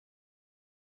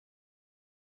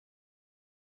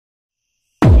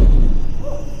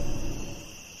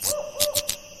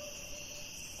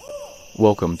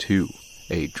Welcome to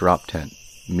a Drop Tent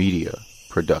Media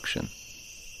production.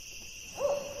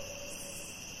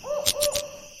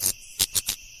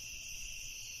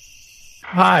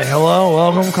 Hi, hello,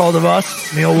 welcome, Call of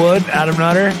Us, Neil Wood, Adam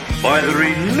Nutter. By the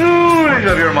renewing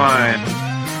of your mind.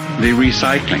 The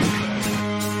recycling.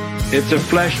 It's a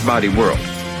flesh body world.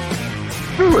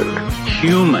 Fluid.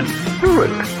 Human.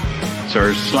 Fluid.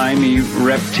 Sir slimy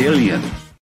reptilian.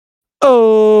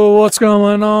 Oh, what's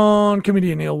going on?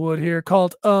 Comedian Neil Wood here,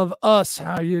 Cult of Us.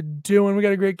 How you doing? We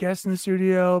got a great guest in the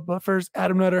studio. But first,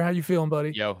 Adam Nutter, how you feeling,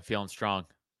 buddy? Yo, feeling strong.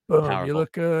 Boom, Powerful. You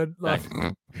look good.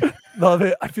 Love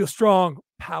it. I feel strong,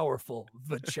 powerful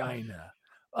vagina.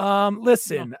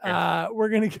 Listen, we're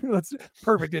gonna let's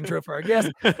perfect intro for our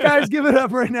guest. Guys, give it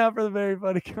up right now for the very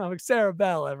funny comic Sarah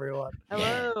Bell, everyone.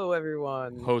 Hello,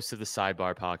 everyone. Host of the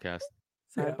Sidebar podcast.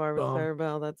 Sidebar with Sarah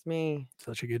Bell, that's me.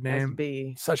 Such a good name.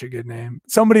 SB. Such a good name.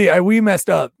 Somebody, we messed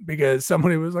up because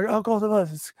somebody was like, "Oh, Cult of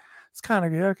Us, it's kind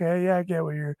of good. Okay, yeah, I get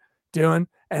what you're doing."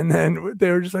 And then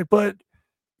they were just like, "But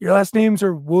your last names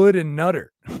are Wood and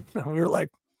Nutter." And we were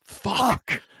like,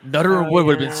 "Fuck." Nutter or Wood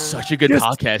would have been such a good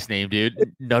podcast name,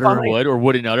 dude. Nutter or Wood, or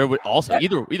Wood and Nutter would also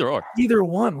either or. Either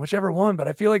one, whichever one. But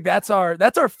I feel like that's our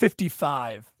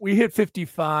 55. We hit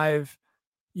 55.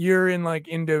 You're in like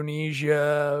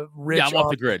Indonesia, rich. Yeah, I'm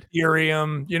off the grid.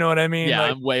 Ethereum, you know what I mean? Yeah,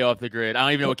 like, I'm way off the grid. I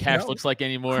don't even know what cash looks like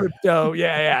anymore. Crypto,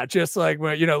 yeah. Just like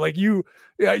when like you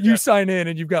sign in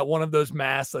and you've got one of those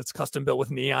masks that's custom built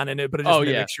with neon in it, but it just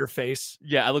mimics your face.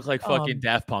 Yeah, I look like fucking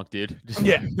Daft Punk, dude. Just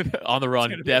on the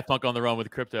run, Daft Punk on the run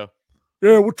with crypto.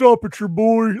 Yeah, what's up? It's your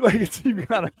boy. Like you've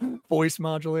got a voice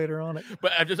modulator on it.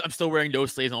 But I'm still wearing no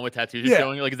sleeves on all my tattoos. Just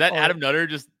showing like, is that Adam Nutter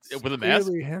just with a mask?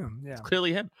 Clearly him. Yeah, it's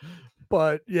clearly him.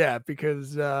 But yeah,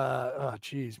 because oh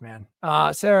geez, man.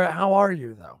 Sarah, how are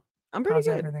you though? I'm pretty How's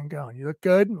good. everything going? You look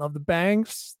good. Love the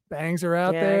bangs. Bangs are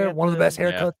out there. One of the best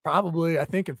haircuts, probably, I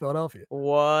think, in Philadelphia.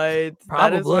 What? Probably.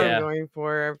 That is what I'm going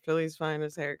for. Philly's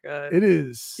finest haircut. It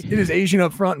is. It is Asian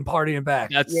up front and party in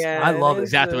back. I love it.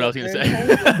 Exactly what I was going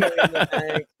to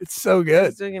say. It's so good.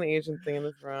 Just doing an Asian thing in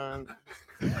the front.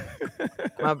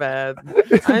 My bad. I'm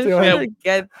trying to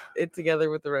get it together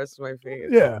with the rest of my face.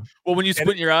 Yeah. Well, when you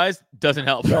squint your eyes, doesn't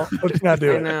help. No, let's not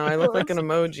do it. I know. I look like an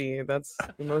emoji. That's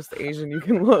the most Asian you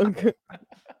can look.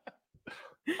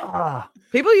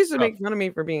 People used to make fun of me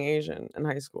for being Asian in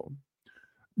high school.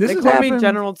 They called me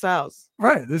General Tsao's.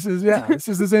 Right. This is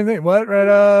the same thing. What? Right.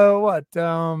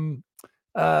 John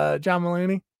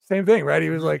Mulaney. Same thing, right? He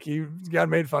was like, he got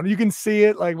made fun of. You can see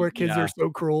it, like where kids are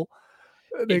so cruel.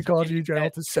 They called you General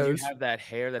Tsao's. You have that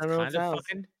hair that's kind of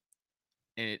fucking,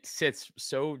 and it sits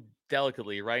so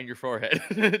delicately right in your forehead,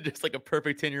 just like a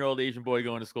perfect 10-year-old Asian boy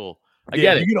going to school. I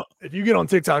get it. If you get on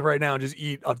TikTok right now and just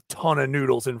eat a ton of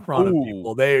noodles in front of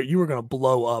people, you were gonna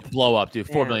blow up. Dude.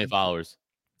 4 million followers.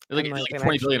 There's like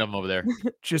 20 billion of them over there.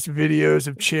 Just videos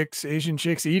of Asian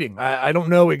chicks eating. I don't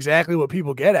know exactly what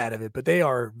people get out of it, but they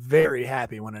are very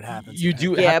happy when it happens. You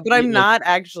do, but I'm not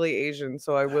actually Asian,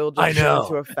 so I will just turn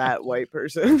into a fat white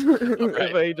person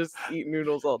if I just eat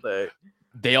noodles all day.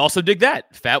 They also dig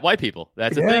that. Fat white people.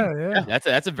 That's a thing. Yeah.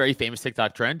 That's a very famous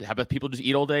TikTok trend. How about people just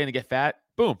eat all day and they get fat?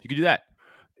 Boom, you can do that.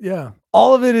 Yeah.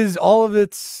 All of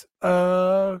its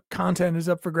content is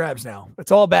up for grabs now.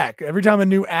 It's all back. Every time a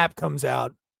new app comes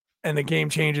out and the game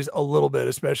changes a little bit,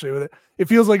 especially with it. It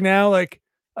feels like now, like,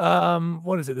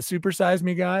 what is it? The Super Size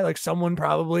Me guy? Like someone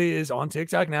probably is on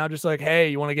TikTok now, just like, hey,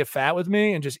 you want to get fat with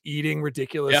me? And just eating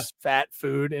ridiculous fat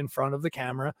food in front of the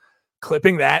camera,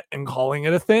 clipping that and calling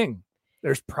it a thing.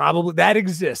 There's probably that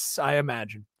exists, I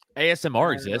imagine.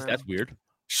 ASMR exists. That's weird.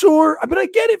 Sure, but I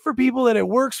get it for people that it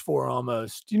works for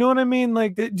almost. You know what I mean?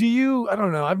 Like, do you? I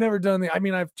don't know. I've never done the. I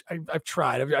mean, I've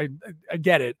tried. I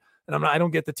get it, and I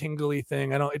don't get the tingly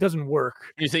thing. It doesn't work.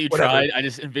 You say you tried. I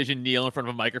just envision Neil in front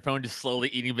of a microphone, just slowly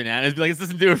eating bananas. Be like, this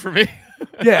doesn't do it for me.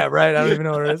 Yeah, right. I don't even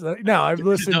know what it is. No, I've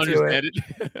listened to it.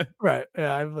 Right.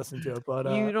 Yeah, I've listened to it,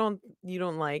 but you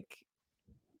don't like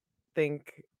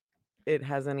think it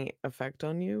has any effect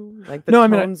on you, like the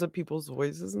tones of people's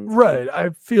voices and stuff? Right.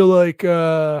 I feel like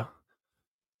thank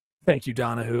you,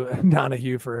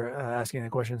 Donahue, for asking the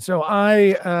question. So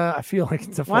I feel like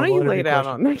it's a why don't you lay down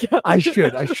on that couch? I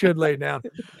should lay down.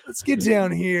 Let's get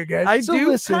down here, guys. I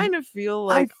do kind of feel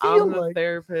like I'm the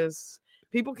therapist.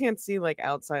 People can't see like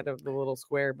outside of the little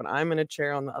square, but I'm in a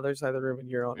chair on the other side of the room and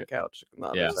you're on the couch.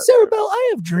 Sarah Bell,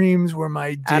 I have dreams where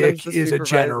my dick is a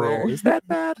general. Is that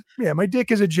bad? Yeah, my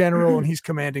dick is a general and he's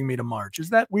commanding me to march. Is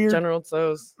that weird? General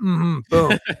Tsao's. Boom.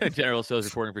 General Tsao's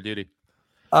reporting for duty.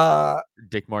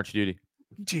 Dick march duty.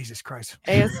 Jesus Christ.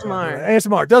 ASMR.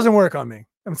 ASMR doesn't work on me.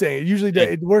 I'm saying it usually does.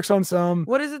 It works on some.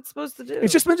 What is it supposed to do?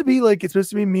 It's just meant to be like, it's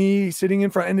supposed to be me sitting in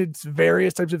front, and it's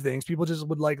various types of things. People just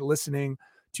would like listening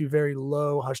to very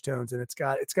low hush tones, and it's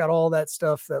got all that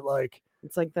stuff that like,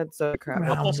 it's like that Zoe crap.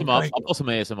 I'll pull some up. I'll pull some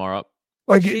ASMR up.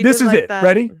 Like this is like it. That.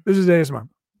 Ready? This is ASMR.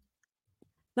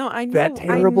 No, I know. That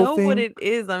terrible I know thing. what it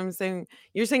is. I'm saying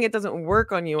you're saying it doesn't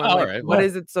work on you. I'm like, right, what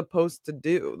is it supposed to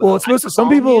do? Well, it's supposed to. Some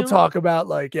people talk about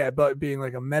like but being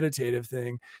like a meditative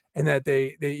thing, and that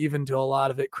they even do a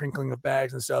lot of it, crinkling of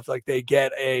bags and stuff. Like they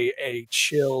get a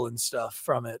chill and stuff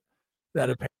from it. That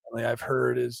apparently I've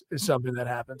heard is something that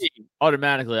happens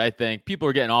automatically. I think people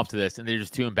are getting off to this, and they're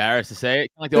just too embarrassed to say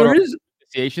it. Like there is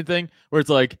association thing where it's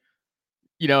like.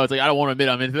 You know, it's like I don't want to admit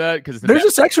I'm into that because there's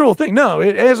a sexual thing. No,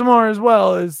 ASMR as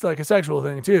well is like a sexual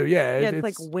thing too. Yeah, it's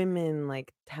like women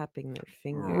like tapping their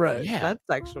fingers. Right. Yeah, that's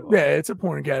sexual. Yeah, it's a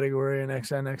porn category in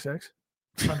XNXX.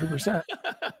 100%.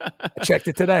 I checked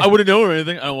it today. I wouldn't know or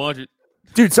anything. I don't watch it.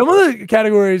 Dude, some of the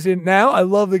categories in now, I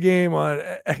love the game on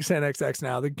XNXX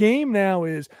now. The game now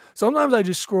is sometimes I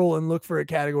just scroll and look for a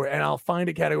category and I'll find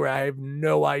a category. I have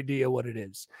no idea what it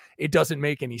is. It doesn't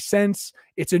make any sense.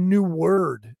 It's a new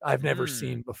word I've never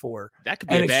seen before. That could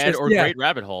be a bad or great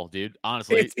rabbit hole, dude.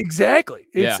 Honestly. Exactly.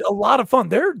 It's a lot of fun.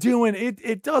 They're doing it.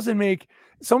 It doesn't make.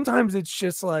 Sometimes it's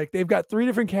just like they've got 3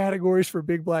 different categories for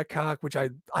big black cock, which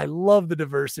I love the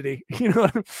diversity. You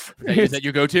know, is that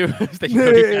your go-to? Is that your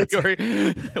go-to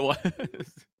category?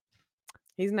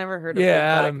 He's never heard of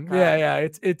yeah.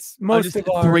 It's most of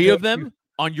 3 of them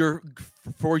on your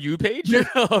For You page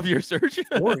of your search.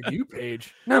 For You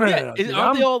page? No. Aren't they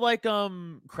all like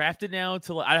crafted now?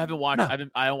 To I haven't watched. No.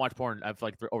 I don't watch porn. I've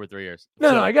like over 3 years.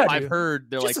 No, I got you. I've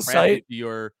heard they're just like crafted to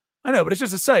your. I know, but it's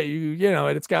just a site. You know,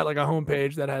 it's got like a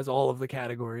homepage that has all of the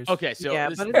categories. Okay, so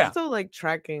but it's still like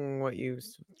tracking what you.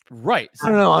 Right. I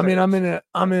don't know. I mean, I'm in a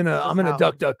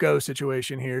DuckDuckGo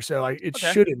situation here, so it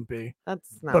shouldn't be. That's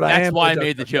not. But that's why I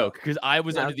made the joke because I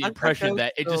was under the impression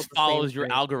that it just follows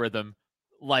your algorithm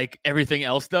like everything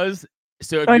else does.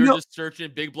 So if you're just searching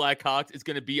big black cocks, it's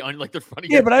going to be on like the front of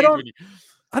your page. But I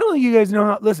don't think you guys know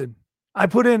how. Listen, I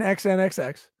put in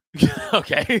XNXX.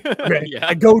 Okay. Yeah.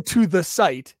 I go to the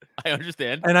site. I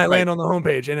understand. And I land on the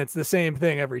homepage, and it's the same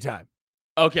thing every time.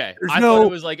 Okay. I thought it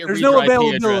was like there's no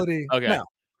availability. Okay.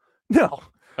 No.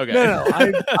 Okay. No.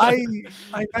 I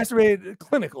masturbate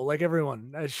clinical like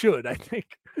everyone should. I think.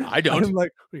 I don't. I'm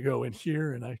like we go in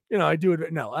here, and I do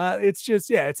it. No, it's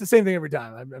just it's the same thing every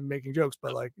time. I'm making jokes,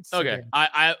 but like it's okay.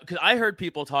 Because I heard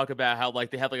people talk about how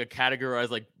like they have like a categorized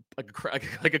like a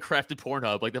crafted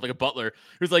Pornhub, like they have like a butler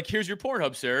who's like, here's your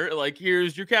Pornhub, sir. Like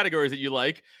here's your categories that you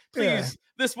like. Please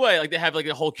this way. Like they have like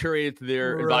a whole curated to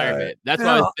their environment. That's what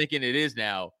I was thinking it is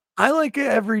now. I like it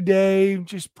every day.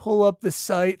 Just pull up the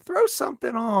site, throw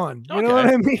something on. You know what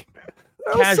I mean?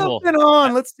 Throw something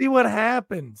on. Let's see what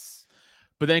happens.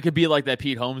 But then it could be like that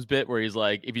Pete Holmes bit where he's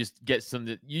like, if you just get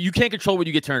something, you can't control what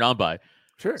you get turned on by.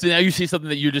 Sure. So now you see something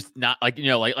that you're just not like,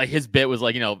 like his bit was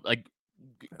like, like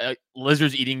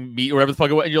lizards eating meat or whatever the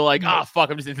fuck it was, and you're like, fuck,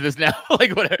 I'm just into this now.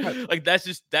 Like whatever. Like that's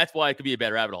why it could be a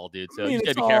bad rabbit hole, dude. So you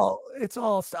just gotta be careful. It's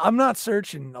all. I'm not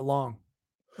searching along.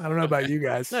 I don't know about you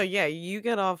guys. No, you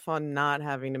get off on not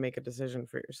having to make a decision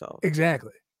for yourself.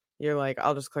 Exactly. You're like,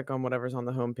 I'll just click on whatever's on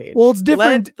the homepage. Well, it's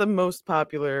different. Let the most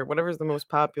popular, whatever's the most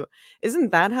popular.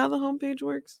 Isn't that how the homepage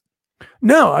works?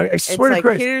 No, I swear to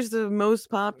Christ. Here's the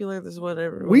most popular. This is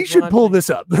whatever. We should pull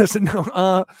this up. Listen,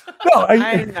 no,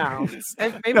 I know.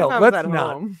 Maybe if I was at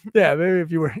home. Yeah, maybe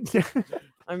if you were.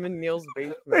 I'm in Neil's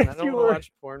basement. I don't want to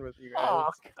watch porn with you guys. Oh,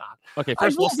 God. Okay,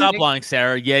 first of all, stop lying,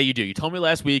 Sarah. Yeah, you do. You told me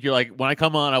last week. You're like, when I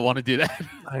come on, I want to do that.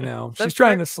 I know. She's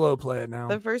trying to slow play it now.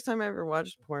 The first time I ever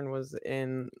watched porn was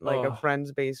in like a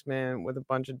friend's basement with a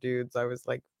bunch of dudes. I was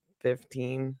like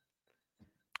 15.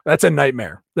 That's a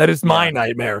nightmare. That is my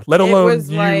nightmare. Let alone it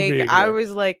was you like being I there.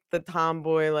 was like the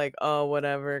tomboy, like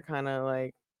whatever, kind of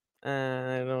like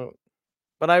I don't.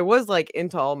 But I was like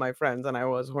into all my friends, and I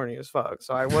was horny as fuck.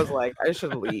 So I was like, I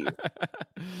should leave.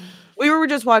 We were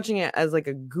just watching it as like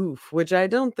a goof, which I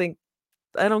don't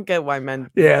get why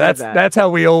men. Yeah, that's how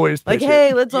we always like.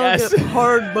 Hey, let's all get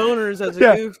hard boners as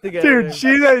a goof together. Dude,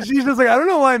 she's just like, I don't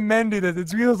know why men do this. It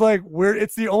feels like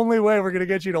it's the only way we're gonna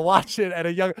get you to watch it at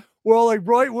a young. We're all like,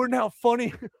 right? Wouldn't how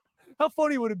funny. How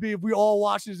funny would it be if we all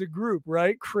watched as a group,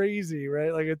 right? Crazy,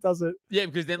 right? Like it doesn't. Yeah,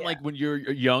 because then like when you're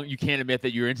young, you can't admit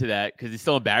that you're into that because it's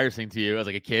so embarrassing to you as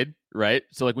like a kid. right?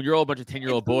 So like when you're all a bunch of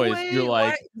 10-year-old boys, you're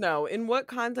like, no. In what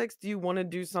context do you want to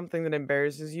do something that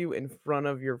embarrasses you in front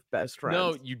of your best friends?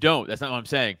 no, you don't. That's not what I'm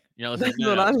saying. Listen, That's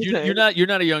what I'm saying. You're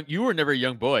not a young. You were never a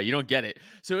young boy. You don't get it.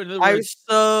 So in other I words, was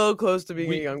so close to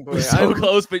being a young boy. so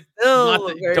close, but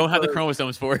very don't have the close.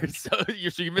 chromosomes for it. So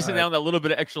you're missing out on that little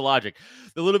bit of extra logic.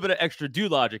 The little bit of extra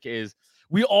dude logic is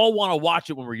we all want to watch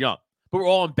it when we're young, but we're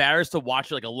all embarrassed to watch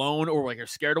it like alone, or like you're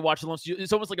scared to watch it alone. So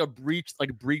it's almost like a break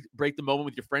the moment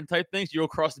with your friend type thing. So you go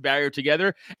across the barrier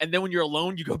together, and then when you're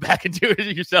alone, you go back and do it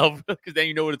yourself because then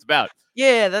you know what it's about.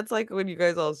 Yeah, that's like when you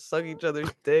guys all suck each other's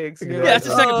dicks. Yeah, that's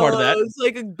the second part of that. It's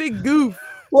like a big goof.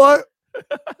 What?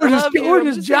 I love you. We're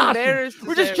I'm just joshing. embarrassed to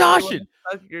We're say just I really joshing. wanna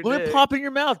suck your Let it dick. pop in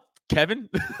your mouth, Kevin.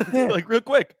 Yeah. Like real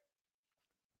quick.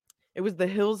 It was The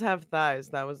Hills Have Thighs.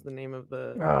 That was the name of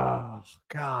the Oh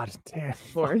God, damn.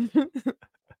 porn.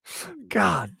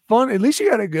 God, fun. At least you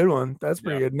got a good one. That's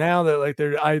pretty Yeah. good. Now that like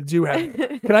I do have.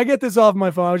 Can I get this off my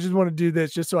phone? I just want to do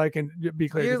this just so I can be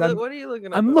clear. 'Cause What are you looking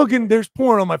at? I'm looking. There's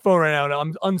porn on my phone right now, and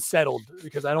I'm unsettled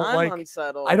because I don't I'm like.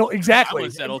 unsettled. I don't I'm exactly.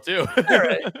 unsettled too.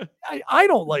 Right. I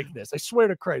don't like this. I swear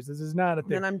to Christ, this is not a And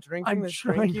thing. then I'm drinking I'm this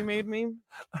trying- drink you made me.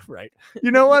 Right.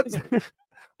 You know what?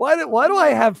 Why do I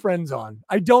have friends on?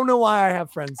 I don't know why I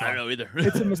have friends on. I don't know either.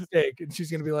 It's a mistake. And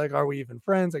she's gonna be like, "Are we even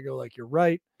friends?" I go, "Like, you're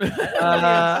right." I Say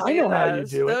know how you that.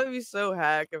 do it. That would be so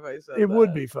hack if I said It would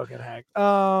that. be fucking hack.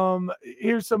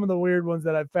 Here's some of the weird ones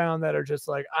that I've found that are just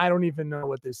like, I don't even know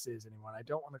what this is anymore. I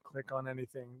don't want to click on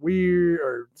anything weird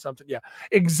or something. Yeah.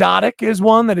 Exotic is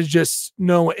one that is just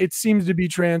it seems to be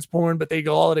trans porn, but they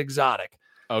call it exotic.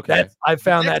 Okay. I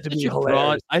found That's that to be such a broad-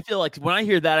 hilarious. I feel like when I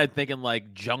hear that, I'm thinking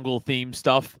like jungle theme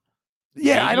stuff.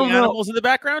 Yeah, I Maybe don't know. animals in the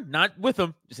background, not with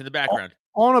them, just in the background.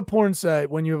 On a porn site,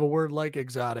 when you have a word like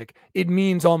exotic, it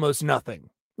means almost nothing.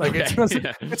 Like Okay,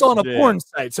 it's on a yeah. porn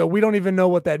site, so we don't even know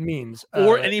what that means.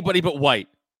 Or anybody but white.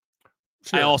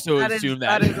 I sure. also That assume is,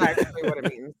 that. that is actually what it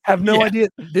means. Have no Yeah. idea.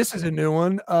 This is a new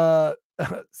one. Cierzo.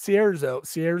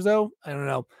 I don't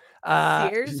know.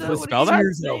 Sierzo? you What spell are that?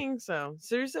 you saying so?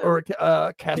 Seriously? Or Can you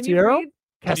Casiero. read?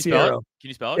 Can you spell it? Casiero. Can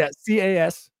you spell it?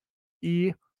 Yeah,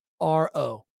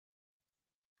 Casero.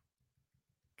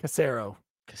 Casero.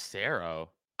 Casero.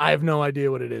 I have no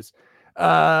idea what it is.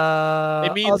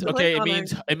 It means other- okay. click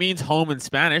on It means home in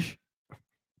Spanish.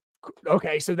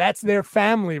 okay, so that's their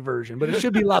family version, but it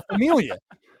should be La Familia,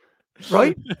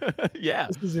 right? Yeah.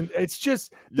 This isn't. It's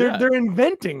just they're Yeah.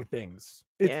 inventing things.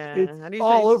 It's, Yeah. it's How do you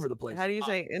all say- over the place. How do you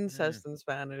say incest in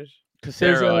Spanish?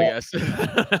 Casero, I There's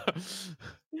guess.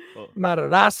 Well,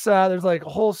 Madrasa. There's like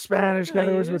whole Spanish Yeah,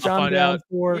 categories, you which just I'm find down out.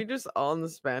 for. You're just on the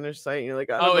Spanish site and you're like,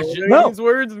 I Oh, don't it's know ju- what No. these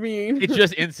words mean. it's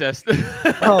just incest.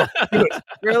 Oh, good.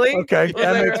 Really? Okay, Was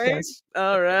that I makes right? sense.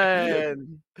 All right.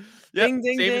 Yep, Ding,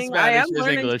 ding, same in ding. I am Spanish as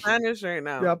learning English. Spanish right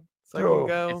now. Yep. So I Oh, can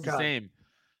go. It's the God. same.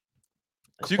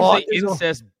 So you can say Autism.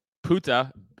 incest,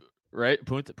 puta, right?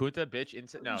 Puta, bitch,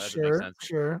 incest. No, that doesn't make Sure, sense.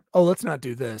 sure. Oh, let's not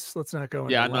do this. Let's not go.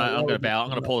 Yeah, into I'm that. gonna That bail. I'm would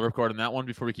gonna be- pull the record on that one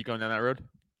before we keep going down that road.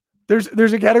 There's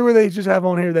a category they just have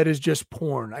on here that is just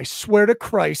porn. I swear to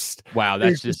Christ, Wow,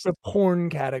 there's that's just a porn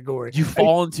category. you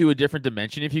fall into a different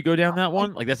dimension if you go down that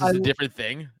one. Like that's just I- a different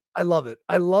thing. I love it.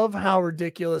 I love how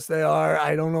ridiculous they are.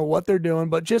 I don't know what they're doing,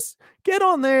 but just get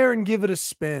on there and give it a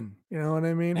spin. You know what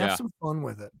I mean? Yeah. Have some fun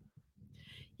with it.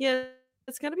 Yeah,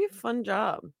 it's got to be a fun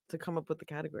job to come up with the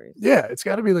categories. Yeah, it's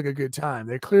got to be like a good time.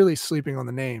 They're clearly sleeping on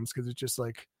the names because it's just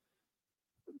like,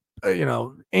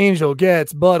 Angel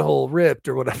gets butthole ripped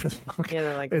or whatever. the fuck. Yeah,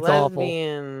 they're like It's awful.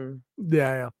 lesbian.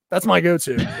 Yeah. That's my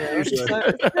go-to. Yeah, usually.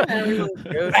 everyone's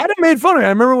go-to. Adam made fun of me. I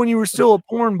remember when you were still a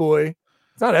porn boy.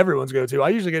 It's not everyone's go-to. I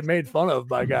usually get made fun of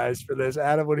by guys for this.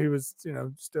 Adam, when he was,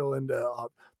 still into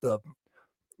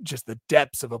just the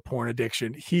depths of a porn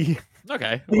addiction, he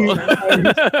Okay.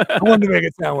 I wanted to make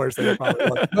it sound worse than it probably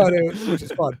was, but which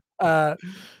is fun.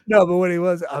 No, but when he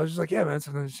was, I was just like, yeah, man,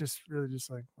 sometimes it's just really just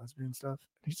like lesbian stuff.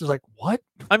 He's just like, what?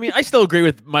 I mean, I still agree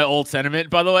with my old sentiment,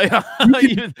 by the way.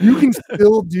 You can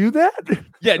still do that?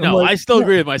 Yeah, I'm no, like, I still yeah.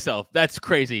 agree with myself. That's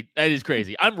crazy. That is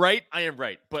crazy. I'm right. I am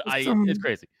right, but it's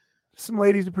crazy. Some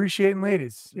ladies appreciating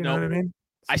ladies. You know No, what I mean?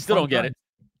 I Some still fun don't get times.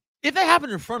 it. If that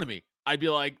happened in front of me, I'd be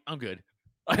like, I'm good.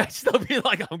 I'd still be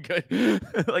like, I'm good.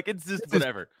 Like it's just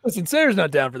whatever. Listen, Sarah's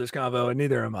not down for this convo, and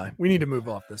neither am I. We need to move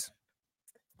off this.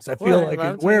 So I Well, feel I like,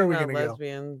 love where are talking we about going to go?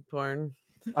 lesbian porn.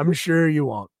 I'm sure you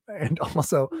won't. And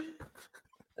also,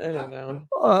 I don't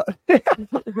know.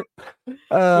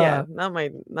 yeah, not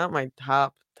my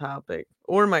top topic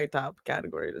or my top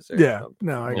category to search. yeah. up.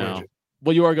 No, I No. got you.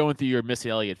 Well, you are going through your Missy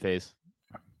Elliott phase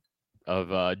of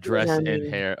dress I and mean-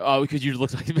 hair. Oh, because you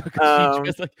look like Oh. you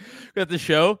dress like at the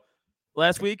show.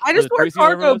 last week. I just the wore preseason,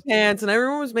 whatever it cargo was. pants, and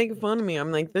everyone was making fun of me.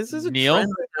 I'm like, this is a Neil,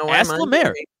 trend right now. Why Ask am I Lemaire.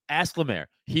 doing it? Ask Lemaire.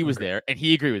 He was there, and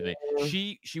he agreed with me.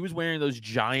 Mm. She was wearing those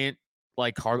giant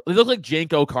like cargo. They look like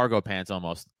Janko cargo pants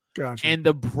almost. Gotcha. And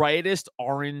the brightest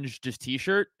orange just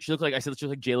t-shirt. She looked like she looked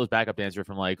like J-Lo's backup dancer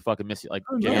from like fucking Missy, like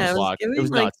J-Lo's Yeah, it was Vlog. giving It was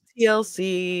like nuts.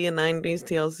 TLC and 90s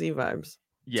TLC vibes.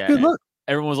 Yeah, Good look.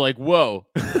 everyone was like, "Whoa!"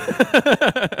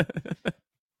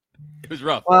 It was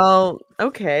rough. Well,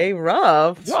 okay,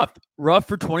 rough. Rough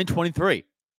for 2023.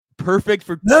 Perfect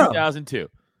for No. 2002.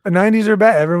 The 90s are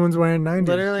bad. Everyone's wearing 90s.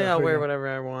 Literally, stuff I'll right wear now. whatever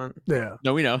I want. Yeah.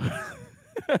 No, we know.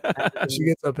 She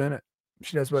gets up in it.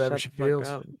 She does whatever Shut she the fuck feels.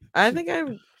 up. I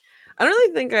don't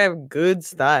really think I have good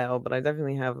style, but I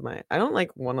definitely have I don't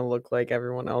like want to look like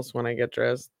everyone else when I get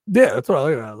dressed. Yeah, that's what I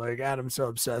like about it. Like Adam's so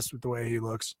obsessed with the way he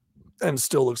looks and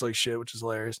still looks like shit, which is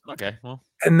hilarious. Okay, well,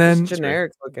 And then It's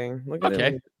generic looking. Look at Okay.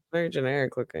 him. Very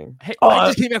generic looking. hey, Oh, I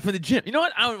just came back from the gym. You know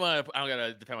what? I don't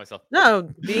gotta defend myself. No,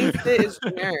 being fit is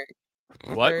generic.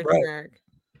 What? Very Right. generic.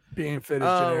 being fit is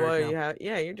Oh, generic. well,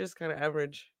 now. you're just kind of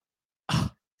average.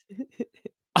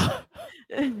 Oh,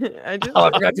 I just Oh,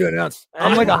 I forgot to announce.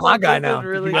 I'm like a hot guy now. Did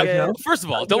Really you guys know? First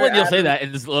of all, You're don't let Neil say average. that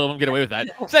and just let him get away with that.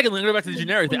 Secondly, go back to the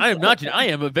generic thing. I am not. I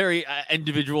am a very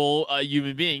individual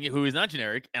human being who is not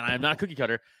generic, and I am not cookie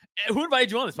cutter. Who invited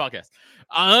you on this podcast?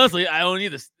 Honestly, I don't need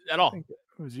this at all. It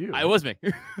was you. I was me.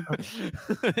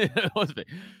 It was me.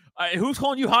 Who's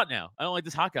calling you hot now? I don't like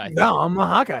this hot guy. No, I'm a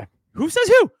hot guy. Who says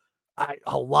who?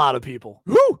 A lot of people.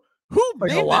 Who?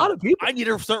 Like a Name lot them. of people. I need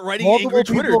to start writing Multiple angry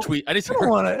Twitter people. tweet. I just I don't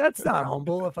want to. That's not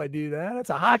humble if I do that. That's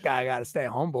a hot guy. I got to stay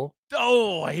humble.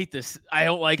 Oh, I hate this. I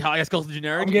don't like how I guess called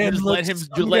generic. I'm You getting just let him looks-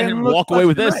 just I'm let getting him looks walk away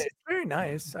with left this. and right. It's very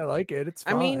nice. I like it. It's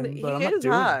I fine. mean, but I'm he not is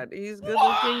doing hot. it. He's good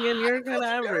looking, and you're kind of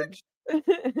average. Yeah,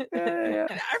 yeah.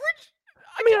 Average?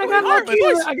 I mean, I can't got believe lucky.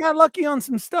 my voice. I got lucky on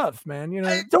some stuff, man. You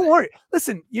know, don't worry.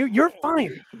 Listen, you're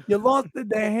fine. You lost the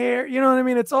hair. You know what I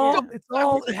mean? It's all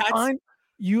really had- fine.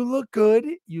 You look good.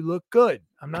 You look good.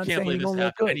 I'm I not can't saying believe you this don't look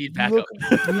happened. I good. need You look-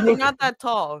 backup. you You're look- not that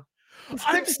tall.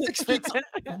 I'm 6 feet tall.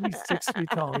 He's 6 feet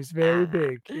tall. He's very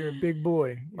big. You're a big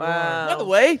boy. You are. Wow. By the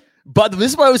way,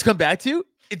 this is what I always come back to.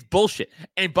 It's bullshit.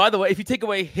 And by the way, if you take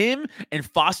away him and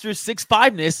Foster's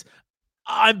 6'5"ness,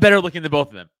 I'm better looking than both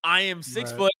of them. I am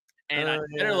 6 Right. foot and I'm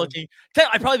better Yeah. looking.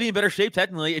 I'd probably be in better shape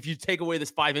technically if you take away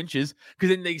this 5 inches because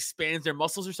then they expand their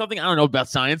muscles or something. I don't know about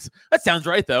science. That sounds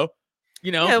right though.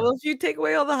 You know, Yeah, well, if you take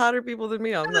away all the hotter people than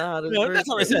me, I'm the hottest. no, that's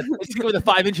what I said. person. Let's take away the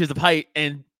 5 inches of height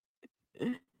and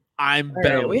I'm All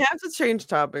better. right, we have to change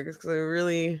topics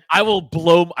because I will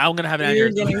blow. I'm gonna have an you're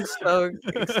aneurysm. getting so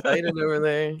excited over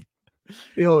there.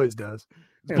 He always does.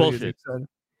 It's Yeah, bullshit. he's excited.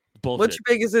 Bullshit. What's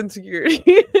your biggest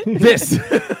insecurity? This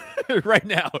right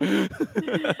now.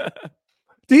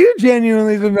 Do you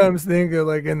genuinely sometimes think that,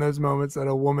 like, in those moments that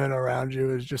a woman around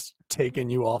you is just taking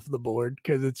you off the board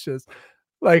because it's just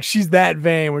like she's that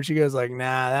vain where she goes like,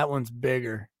 "Nah, that one's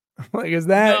bigger." Like, is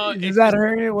that it's that just-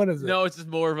 her? What is it? No, it's just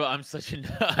more of a I'm such an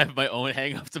I have my own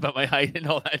hangups about my height and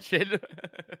all that shit. Because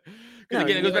No,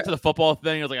 again, it goes you- back to the football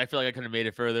thing. I was like, I feel like I could have made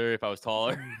it further if I was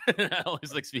taller. I only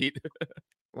 6 feet.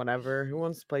 Whatever. Who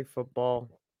wants to play football?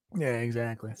 Yeah,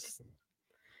 exactly. Just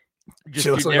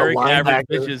She looks like a generic average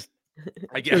linebacker. bitches.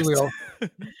 I guess. Really all-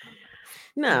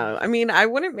 No, I mean, I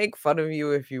wouldn't make fun of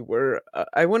you if you were.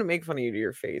 I wouldn't make fun of you to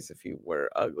your face if you were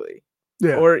ugly,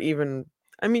 Yeah. or even.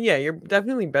 I mean, yeah, you're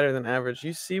definitely better than average.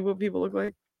 You see what people look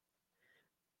like.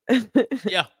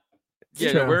 Yeah.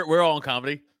 Yeah, Sure. no, we're all in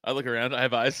comedy. I look around, I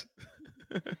have eyes.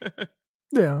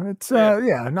 Yeah, it's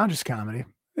Yeah. not just comedy.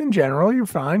 In general, you're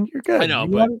fine. You're good. I know,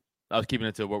 You but wanna- I was keeping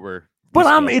it to what we're But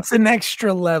discussing. it's an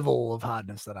extra level of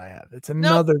hotness that I have. It's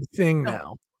another thing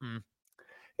now. Mm.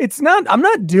 I'm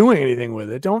not doing anything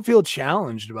with it. Don't feel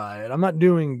challenged by it. I'm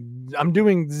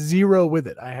doing zero with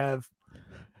it. I have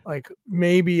like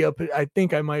maybe I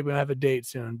think I might have a date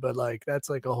soon, but like that's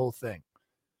like a whole thing.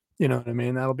 You know what I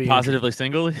mean? That'll be positively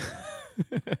single.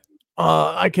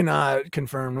 I cannot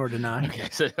confirm nor deny. Okay,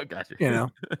 so gotcha. You know.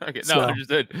 Okay, no, So-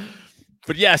 understood.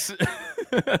 But yes.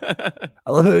 I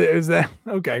love it. Is that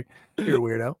okay? You're a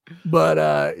weirdo, but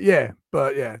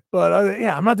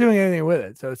yeah, I'm not doing anything with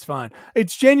it, so it's fine.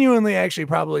 It's genuinely actually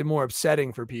probably more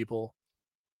upsetting for people.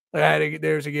 Like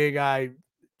there's a gay guy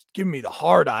giving me the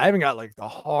hard eye. I haven't got like the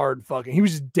hard fucking. He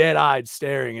was just dead eyed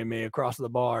staring at me across the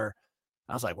bar.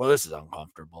 I was like, well, this is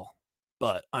uncomfortable,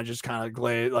 but I just kind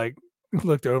of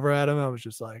looked over at him. I was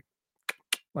just like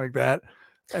that.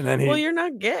 And then Well, you're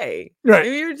not gay. Right.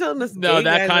 If you're telling us, No, gay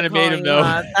that guys are kinda made him calling you know.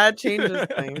 hot, that changes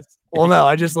things. Well, no,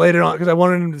 I just laid it on because I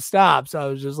wanted him to stop. So I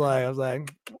was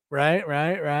like, right.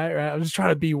 I was just trying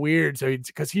to be weird. So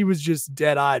because he was just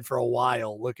dead eyed for a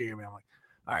while looking at me. I'm like,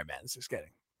 all right, man, this is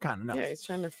getting kind of nuts. Yeah, he's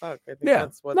trying to fuck. I think Yeah,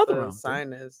 that's what nothing the wrong with that.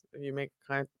 sign is. If you make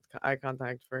eye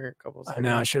contact for a couple I seconds.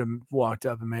 know I should have walked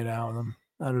up and made out with him.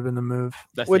 That'd have been the move.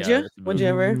 Would you? that's the Would move. you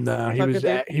ever? No, he fuck a was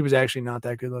dude? he was actually not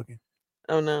that good looking.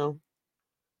 Oh no.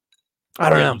 I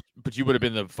don't Yeah, know. but you would have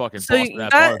been the fucking So boss of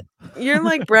that that- bar. You're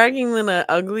like bragging that an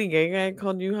ugly gay guy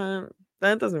called you hot.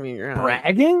 That doesn't mean you're hot.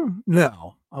 Bragging?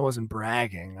 No, I wasn't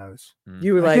bragging. I was.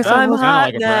 You were I like, guess I I'm was Kinda hot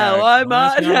like a now. brag. I'm Kinda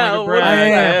hot sound like a now. brag. I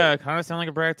am. Yeah, kind of sound like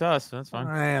a brag to us. That's fine.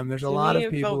 I am. There's a To lot me,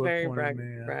 of it people felt that very pointed me.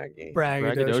 braggy.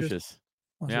 Braggadocious. Braggadocious.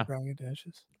 Was Yeah. it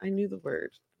braggadocious? I knew the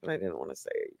word, but I didn't want to say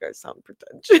it. You guys sound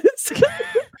pretentious.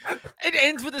 It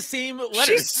ends with the same letter.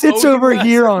 She sits over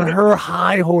here on her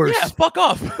high horse. Yeah, fuck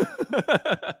off.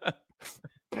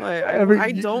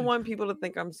 I don't want people to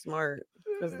think I'm smart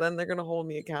because then they're gonna hold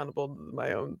me accountable to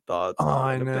my own thoughts. Oh,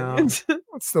 I and know. opinions.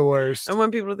 What's the worst? I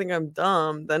want people to think I'm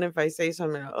dumb. Then if I say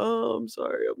something, oh, I'm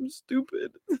sorry, I'm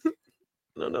stupid. I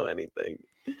don't know anything.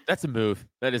 That's a move.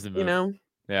 That is a move. You know.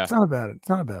 Yeah. It's not a bad. It's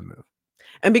not a bad move.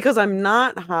 And because I'm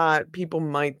not hot, people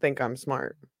might think I'm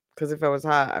smart. Because if I was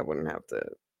hot, I wouldn't have to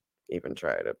even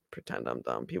try to pretend I'm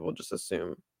dumb. People just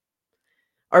assume.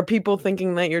 Are people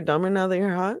thinking that you're dumber now that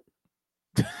you're hot?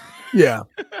 Yeah,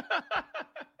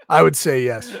 I would say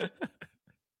yes.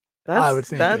 I would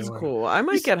think they That's would. cool. I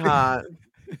might get hot.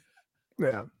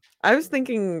 Yeah. I was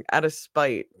thinking out of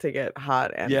spite to get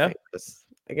hot and Yeah? famous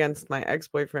against my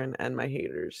ex-boyfriend and my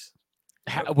haters.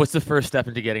 What's the first step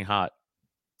into getting hot?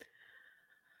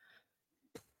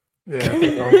 Yeah.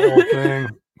 The whole thing.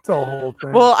 It's a whole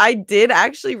thing. Well, I did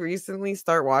actually recently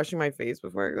start washing my face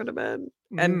before I go to bed.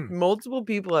 And Mm, multiple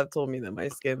people have told me that my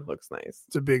skin looks nice.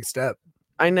 it's a big step.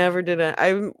 I never did it.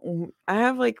 I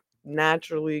have like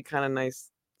naturally kind of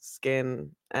nice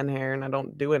skin and hair, and I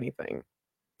don't do anything.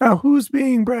 Now, who's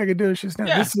being braggadocious now?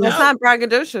 Yeah, This It's is- not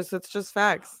braggadocious. It's just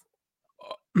facts.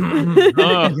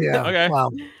 Oh, yeah. okay.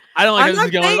 Wow. I don't like how I'm this is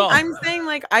not going at saying. all. I'm saying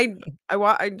like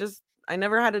I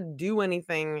never had to do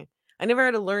anything. I never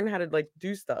had to learn how to like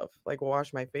do stuff like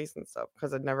wash my face and stuff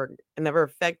because it never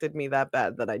affected me that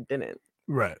bad that I didn't.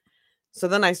 Right. So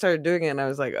then I started doing it, and I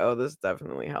was like, oh, this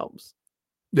definitely helps.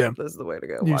 Yeah. This is the way to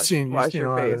go. You've seen wash a your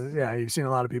lot face. you've seen a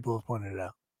lot of people have pointed it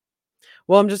out.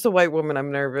 Well, I'm just a white woman.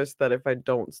 I'm nervous that if I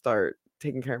don't start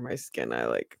taking care of my skin,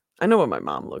 I know what my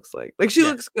mom looks like. Like she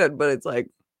Yeah. looks good, but it's like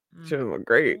she doesn't look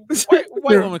great.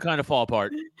 White women kind of fall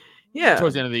apart Yeah.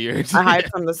 towards the end of the year. I hide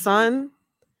from the sun.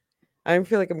 I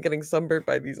feel like I'm getting sunburned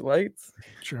by these lights.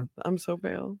 Sure. I'm so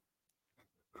pale.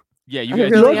 Yeah, you I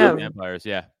guys really are am. vampires.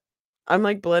 Yeah. I'm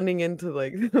like blending into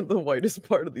like the whitest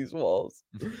part of these walls.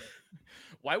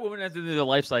 White women at the end of the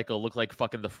life cycle look like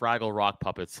fucking the Fraggle Rock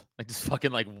puppets, like just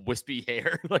fucking like wispy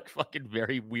hair, like fucking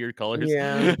very weird colors.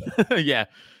 Yeah. Yeah.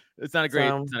 It's not a great,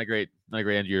 So- it's not a great end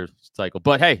of your cycle.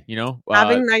 But hey, you know,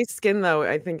 Having nice skin though,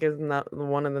 I think is not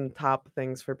one of the top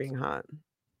things for being hot.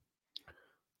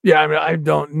 Yeah, I mean, I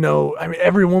don't know. I mean,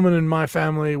 every woman in my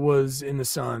family was in the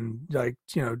sun, like,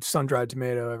 sun-dried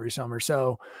tomato every summer.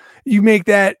 So you make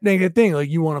that a thing. Like,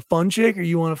 you want a fun chick or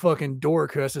you want a fucking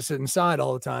dork who has to sit inside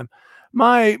all the time?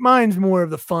 Mine's more of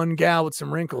the fun gal with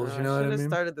some wrinkles. You know what I should have mean?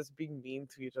 started this being mean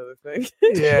to each other thing.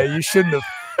 Yeah, you shouldn't have.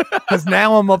 Because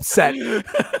now I'm upset.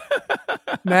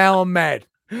 Now I'm mad.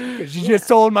 Because you just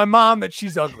told my mom that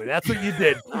she's ugly. That's what you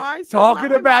did. No, I said Talking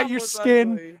my about mom your was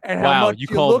skin ugly. and how wow, much you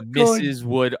you called look good. Mrs.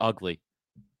 Wood ugly.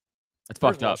 That's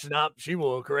First fucked of all, up. she's not. She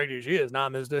will correct you. She is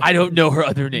not Mr. I don't know her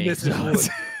other name.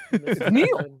 Mrs. Wood. Mrs. Neil.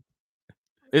 Wood.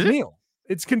 Is it? Neil.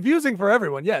 It's confusing for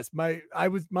everyone. Yes, my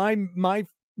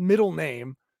middle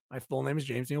name. My full name is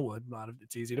James Neil Wood.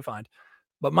 It's easy to find,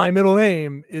 but my middle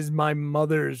name is my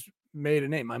mother's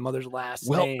maiden name. My mother's last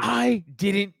Well, name. I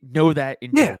didn't know that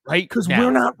until Yeah, right because now.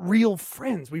 we're not real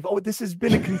friends. This has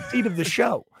been a conceit of the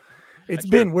show. That's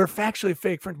We're factually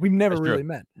fake friends. We've never That's true. really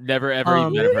met. Never ever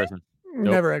even met in person.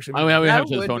 Never actually. I met. mean, we have That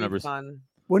each other's would phone be numbers. fun.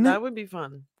 Wouldn't That it? would be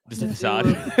fun Just a to facade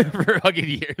do for fucking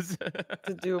years.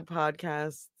 to do a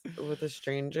podcast with a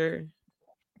stranger.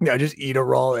 Yeah, just eat a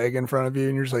raw egg in front of you,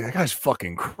 and you're just like, that guy's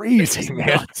fucking crazy, man.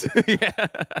 Nuts. Yeah.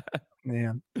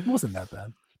 Yeah, it wasn't that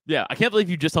bad. Yeah, I can't believe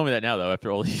you just told me that now, though.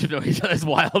 After all, you know each other. It's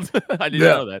wild. I didn't Yeah.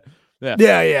 know that.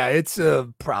 Yeah, it's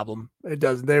a problem. It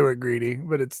doesn't. They were greedy,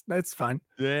 but that's fine.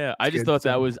 Yeah, I just good. thought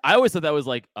that was. I always thought that was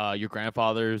like your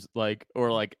grandfather's, like,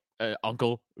 or like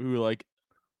uncle who like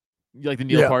the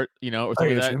Neil Yeah. part, or something like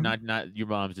get that. you. Not your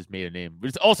mom's just made a name, but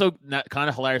it's also not kind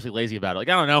of hilariously lazy about it. Like,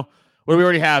 I don't know, what do we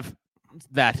already have?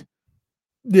 That.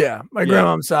 Yeah, my Yeah.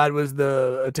 grandmom's side was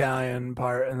the Italian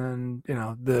part, and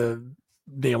then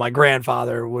my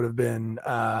grandfather would have been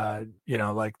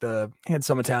like he had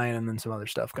some Italian and then some other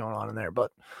stuff going on in there.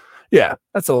 But yeah,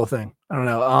 that's the whole thing. I don't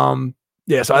know.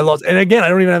 Yeah, so I lost, and again, I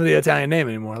don't even have the Italian name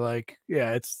anymore. Like,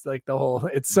 yeah, it's like the whole.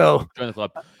 It's so. Join the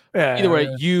club. Yeah. Either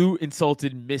way, you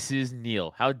insulted Mrs.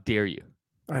 Neal. How dare you?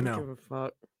 I Don't know. give a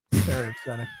fuck. Very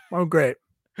upsetting. Oh, great.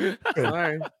 Good.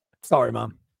 Sorry. Sorry,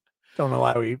 mom. Don't know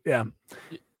why we. Yeah,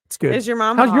 it's good. Is your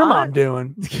mom? How's your hot? mom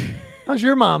doing? How's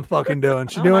your mom fucking doing?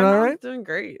 She Oh, doing my all mom's right? Doing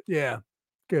great. Yeah,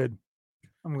 good.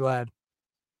 I'm glad.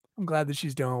 I'm glad that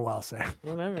she's doing well, Sam.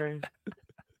 Whatever.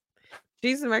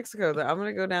 She's in Mexico. I'm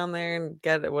gonna go down there and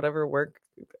get whatever work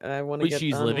I want to Wait, get.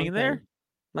 she's done living with there? her.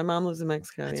 My mom lives in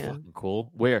Mexico. That's yeah, fucking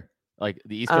cool. Where? Like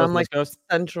the East Coast, like West Coast?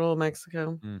 central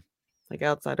Mexico, Mm. like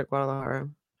outside of Guadalajara.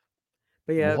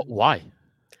 But yeah, Why?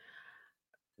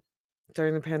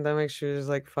 during the pandemic, she was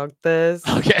like, "Fuck this."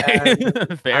 Okay,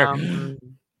 And, fair.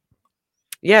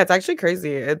 yeah, it's actually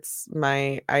crazy.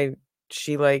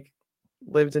 She like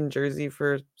lived in Jersey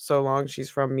for so long. She's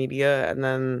from media, and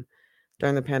then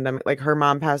during the pandemic, like her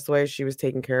mom passed away, she was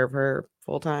taking care of her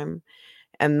full time,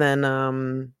 and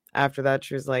then after that,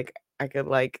 she was like, I could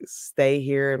like stay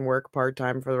here and work part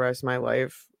time for the rest of my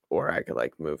life, or I could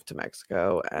like move to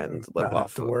Mexico and live Not have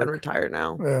off to and work. retire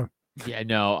now. Yeah. Yeah,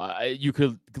 no, you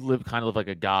could live like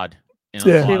a god in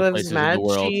Yeah. a She lot of lives places in mad the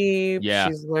world. cheap. Yeah.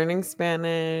 She's learning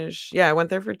Spanish. Yeah, I went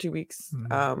there for 2 weeks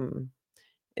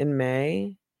in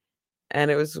May, and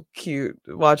it was cute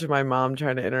watching my mom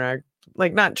trying to interact.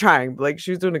 Like not trying, but like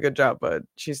she was doing a good job, but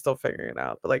she's still figuring it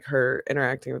out. But like her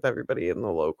interacting with everybody in the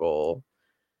local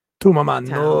Tu mamá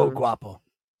no town. guapo.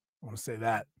 I want to say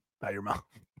that about your mom.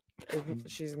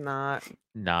 She's not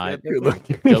Not good Good looking.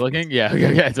 looking. good looking. Yeah,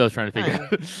 okay, that's what I was trying to figure Fine.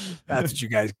 out. That's what you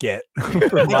guys get.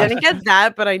 I didn't get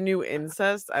that, but I knew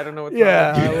incest. I don't know what.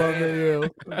 Yeah, I love it. You.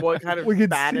 What kind of We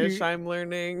could Spanish see- I'm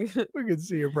learning. We can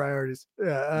see your priorities.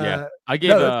 Yeah. Yeah, I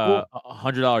gave that's cool. a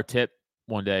 $100 tip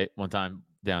one time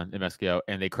down in Mexico,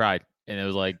 and they cried, and it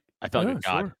was like I felt like Yeah, a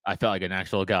god. sure. I felt like an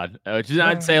actual god, which does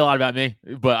not say a lot about me,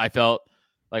 but I felt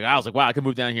like I was like, wow, I could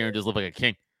move down here and just live like a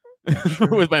king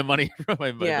with my money,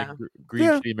 my Yeah. green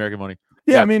Yeah. shitty American money.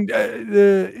 Yeah, Yeah. I mean,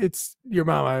 it's your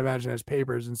mom. I imagine has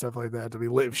papers and stuff like that to be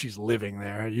live. She's living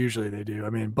there. Usually they do. I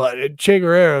mean, but Che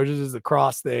Guerrero just is the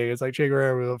cross thing. It's like Che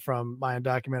Guerrero from my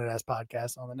Undocumented Ass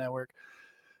podcast on the network.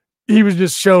 He was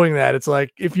just showing that it's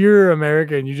like if you're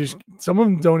American, some of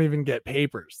them don't even get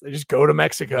papers. They just go to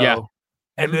Mexico, Yeah.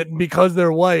 and then because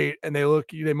they're white and they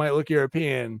might look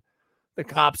European, the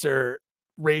cops are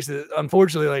racist.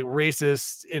 Unfortunately, like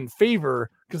racist in favor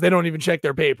because they don't even check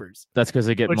their papers. That's because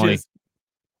they get Which money. is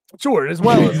sure, as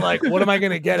well as like, what am I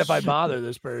going to get if I bother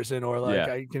this person, or like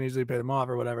Yeah. I can easily pay them off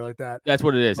or whatever like that. That's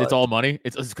what it is. It's But- all money.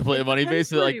 It's completely money Depends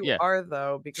based. where Like, you yeah, are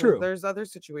though, because True. there's other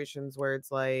situations where it's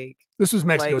like This was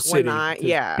Mexico like City. when I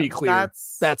to be clear,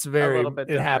 that's a very. little bit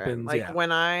It different. happens. Like Yeah.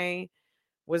 when I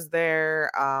was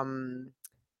there,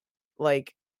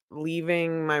 like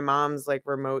leaving my mom's like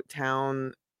remote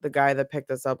town, the guy that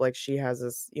picked us up, like she has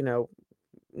this,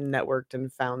 networked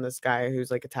and found this guy who's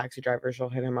like a taxi driver. She'll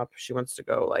hit him up if she wants to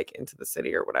go like into the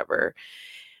city or whatever.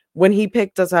 When he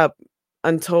picked us up,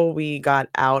 until we got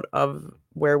out of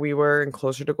where we were and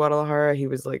closer to Guadalajara, he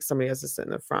was like, somebody has to sit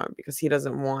in the front because he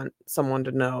doesn't want someone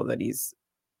to know that he's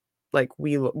like,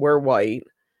 we're white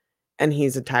and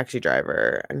he's a taxi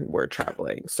driver and we're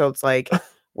traveling. So it's like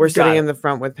we're Got sitting it. in the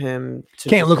front with him to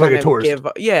Can't just look like a kind of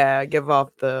tourist. give off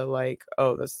the like,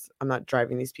 oh, I'm not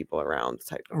driving these people around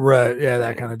type of Right. Yeah.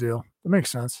 That thing. kind of deal. That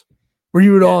makes sense. Were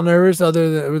you at all nervous? Were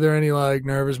there any like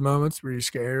nervous moments? Were you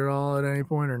scared at all at any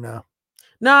point or no?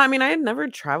 No, I mean, I had never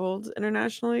traveled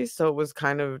internationally, so it was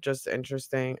kind of just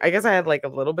interesting. I guess I had like a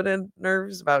little bit of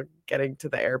nerves about getting to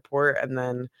the airport and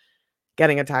then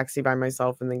getting a taxi by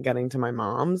myself and then getting to my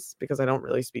mom's because I don't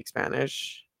really speak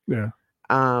Spanish. Yeah.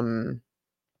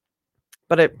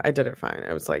 But I did it fine.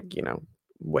 It was like,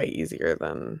 way easier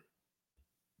than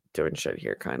doing shit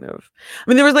here, kind of. I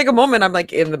mean, there was like a moment I'm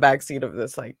like in the backseat of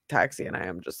this like taxi and I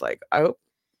am just like, I hope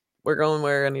we're going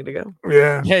where I need to go.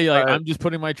 Yeah. yeah. You're like, But- I'm just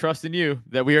putting my trust in you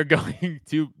that we are going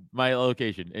to my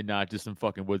location and not just some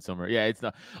fucking wood somewhere. Yeah, it's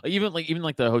not even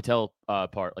like the hotel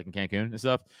part, like in Cancun and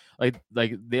stuff. Like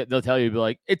they'll tell you, be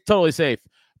like, it's totally safe,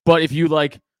 but if you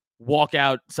like walk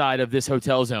outside of this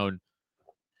hotel zone,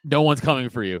 no one's coming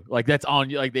for you. Like that's on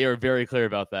you. Like they are very clear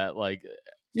about that. Like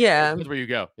Yeah. that's where you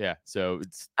go. Yeah. So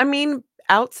it's I mean,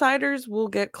 outsiders will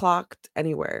get clocked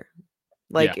anywhere.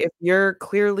 Like if you're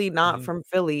clearly not Mhm. from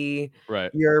Philly,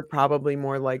 right. you're probably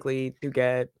more likely to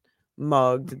get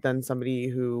mugged than somebody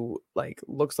who like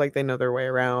looks like they know their way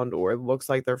around or looks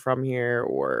like they're from here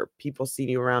or people see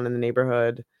you around in the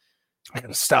neighborhood. I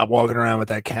gotta stop walking around with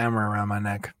that camera around my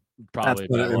neck. Probably.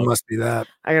 That's what bad it luck. must be that.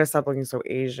 I gotta stop looking so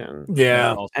Asian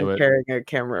Yeah. Also and it. carrying a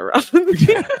camera around.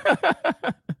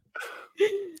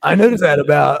 I noticed that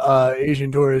about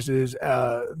Asian tourists is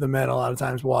the men a lot of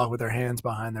times walk with their hands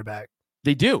behind their back.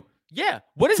 They do. Yeah.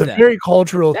 What is It's a that? very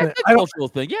cultural thing. That's a cultural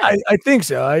thing. Yeah. I think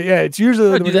so. Yeah, it's usually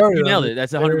No, the dude, majority you of nailed them. it.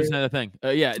 That's 100% the thing.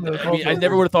 Yeah. I mean, I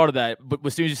never would have thought of that, but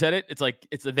as soon as you said it, it's like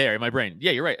it's there in my brain.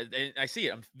 Yeah, you're right. I see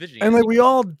it. I'm visioning. And like we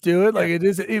all do it. Like it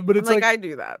is, but it's like I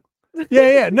do that.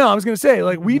 yeah. No, I was gonna say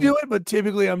like we do it, but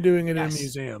typically I'm doing it in a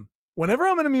museum. Whenever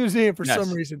I'm in a museum, for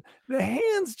some reason, the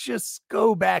hands just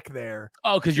go back there.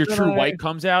 Oh, because your true white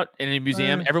comes out in a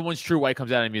museum. Everyone's true white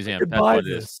comes out in a museum. That's what it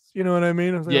is. You know what I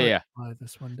mean? I was like, yeah. Buy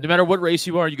this one No matter what race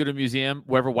you are, you go to a museum,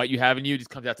 whatever white you have in you just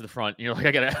comes out to the front. And you're like,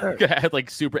 I gotta have like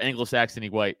super Anglo-Saxon-y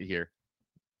white here.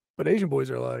 But Asian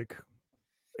boys are like,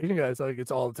 Asian guys, like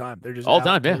it's all the time. They're just all the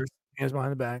time, yeah. Hands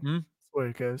behind the back. Mm-hmm. That's the way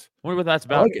it goes. I wonder what that's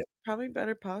about. Like it. Probably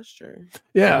better posture.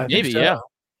 Yeah, maybe. So. Yeah.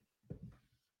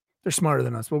 They're smarter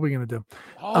than us. What are we gonna do?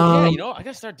 Oh yeah, you know, I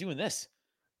gotta start doing this.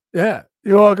 Yeah,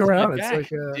 you walk around. It's like,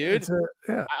 dude.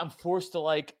 Yeah, I'm forced to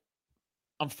like,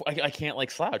 I can't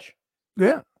like slouch.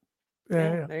 Yeah.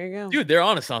 There you go, dude. They're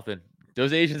onto something.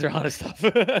 Those Asians are onto stuff.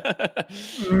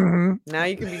 Mm-hmm. Now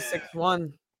you can be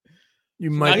 6'1". You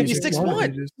might be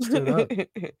 6'1",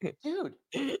 dude.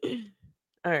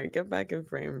 All right, get back in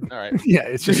frame. All right. Yeah,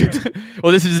 it's just.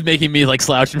 Well, this is just making me like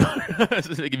slouch. This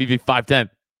is making me be 5'10".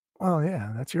 Oh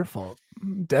yeah, that's your fault.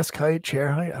 Desk height,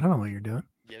 chair height. I don't know what you're doing.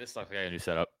 Yeah, this looks like a new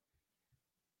setup.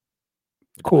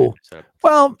 Cool.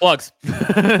 Well, plugs.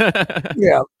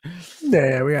 yeah.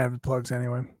 We have plugs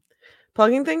anyway.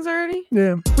 Plugging things already?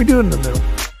 Yeah, we do it in the middle.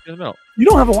 In the middle. You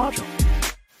don't have a watch on.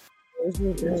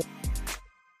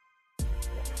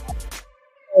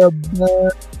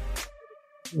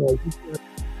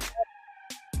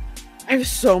 I have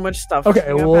so much stuff.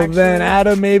 Okay, well then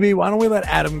Adam, maybe why don't we let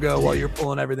Adam go while you're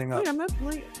pulling everything up? Wait, I'm not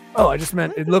pulling. Oh, I just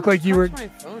meant it looked like you were. My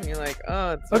phone. You're like,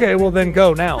 oh. It's okay, well then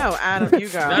go now. No, Adam, you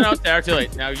go. No, Sarah, too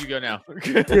late. Now you go now.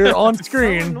 You're on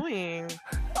screen. So annoying.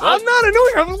 I'm not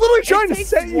annoying. I'm literally trying to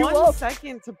set you up. 1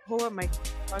 second to pull up my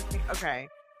fucking. Okay.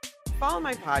 Follow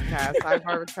my podcast. I'm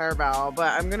Barbara Sarabell,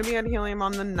 but I'm gonna be at Helium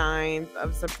on the 9th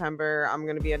of September. I'm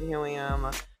gonna be at Helium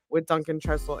with Duncan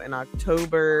Trussell in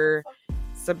October.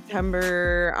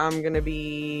 September, I'm gonna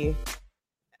be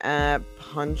at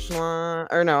Punchline,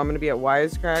 or no, I'm gonna be at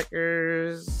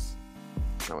Wisecrackers.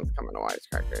 No one's coming to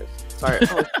Wisecrackers. Sorry,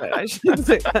 I shouldn't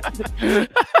say that.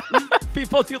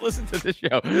 People do listen to this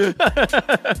show.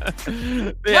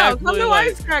 No, come to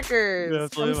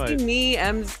Wisecrackers. Come see me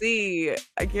MC.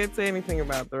 I can't say anything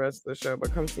about the rest of the show,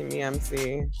 but come see me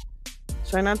MC.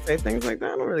 Should I not say things like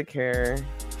that? I don't really care.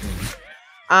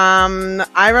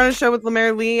 I run a show with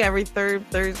Lemaire Lee every third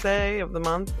Thursday of the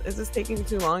month. Is this taking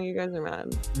too long? You guys are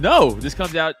mad. No, this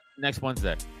comes out next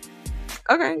Wednesday.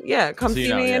 Okay, yeah. Come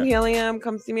see me at Helium.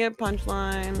 Come see me at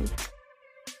Punchline.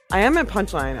 I am at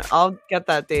Punchline. I'll get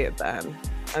that date then.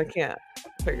 I can't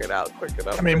figure it out quick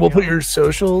enough. I mean, we'll put your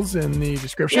socials in the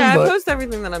description. Yeah, I post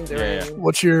everything that I'm doing. Yeah.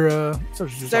 What's your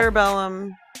socials?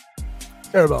 Cerebellum.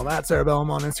 Cerebellum at Cerebellum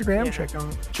on Instagram.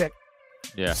 Yeah. Check.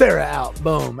 Yeah. Sarah out.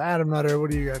 Boom. Adam Nutter.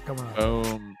 What do you got coming up?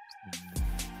 Boom.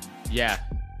 Yeah.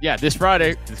 This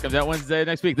Friday. This comes out Wednesday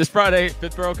next week. This Friday,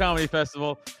 Pittsburgh Comedy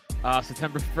Festival,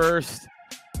 September 1st,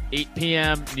 8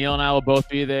 p.m. Neil and I will both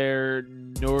be there.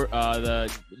 The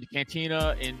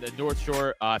Cantina in the North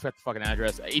Shore. I forgot the fucking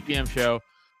address. 8 p.m. show.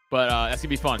 But that's going to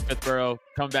be fun. Pittsburgh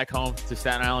coming back home to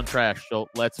Staten Island trash. So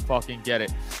let's fucking get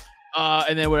it.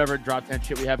 And then whatever drop 10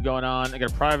 shit we have going on. I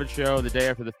got a private show the day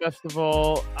after the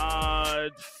festival.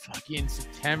 Fucking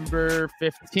September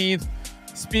 15th.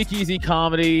 Speakeasy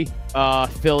Comedy,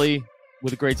 Philly,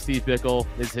 with the great Steve Bickle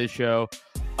is his show.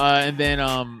 And then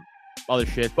other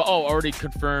shit. But already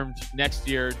confirmed next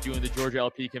year doing the Georgia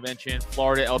LP convention,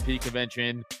 Florida LP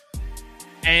convention,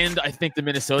 and I think the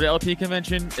Minnesota LP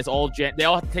convention. It's all they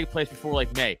all have to take place before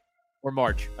like May or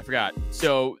March. I forgot.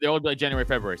 So they'll all be like January,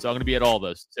 February. So I'm gonna be at all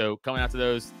those. So coming out to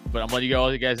those. But I'm letting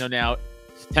you guys know now.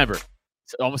 September.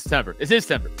 It's almost September. It is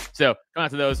September. So come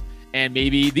out to those. And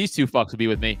maybe these two fucks will be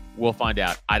with me. We'll find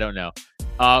out. I don't know.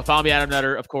 Follow me, Adam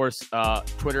Nutter, of course.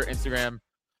 Twitter, Instagram.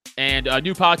 And a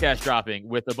new podcast dropping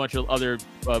with a bunch of other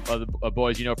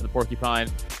boys you know from the Porcupine.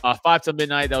 5 till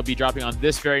midnight. That'll be dropping on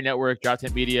this very network, Drop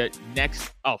 10 Media.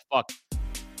 Next. Oh, fuck.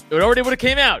 It already would have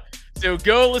came out. So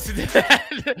go listen to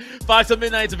that. 5 till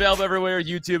midnight. It's available everywhere.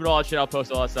 YouTube and all that shit. I'll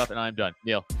post all that stuff. And I'm done.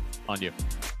 Neil, on you.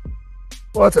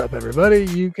 What's up, everybody?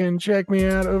 You can check me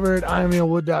out over at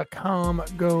IamNeilWood.com.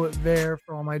 Go there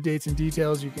for all my dates and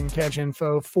details. You can catch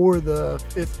info for the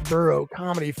Pittsburgh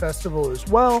Comedy Festival as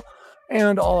well.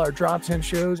 and all our Drop 10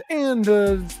 shows, and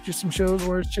just some shows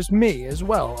where it's just me as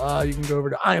well. You can go over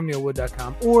to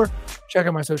IamNeilWood.com or check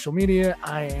out my social media.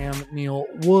 I am Neil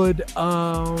Wood.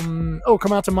 Come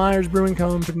out to Myers Brewing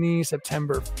Company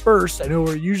September 1st. I know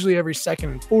we're usually every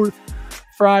second and fourth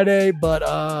Friday, but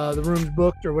the room's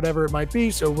booked or whatever it might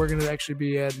be, so we're going to actually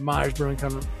be at Myers Brewing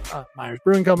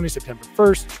Company September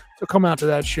 1st. So come out to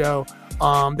that show.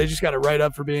 They just got it right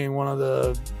up for being one of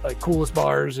the coolest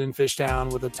bars in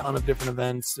Fishtown with a ton of different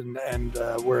events, and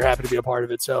we're happy to be a part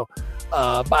of it. So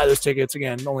buy those tickets.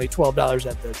 Again, only $12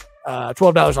 at the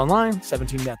 $12 online,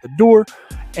 $17 at the door.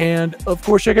 And of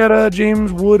course, check out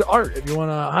James Wood Art if you want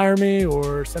to hire me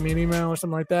or send me an email or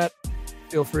something like that.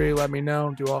 Feel free, let me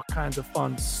know. Do all kinds of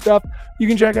fun stuff. You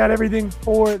can check out everything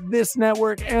for this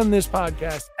network and this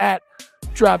podcast at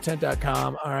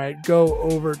droptent.com. All right, go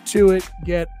over to it,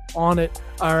 get on it.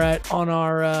 All right, on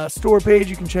our store page,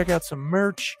 you can check out some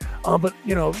merch. But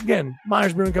again,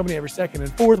 Myers Brewing Company every second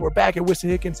and fourth. We're back at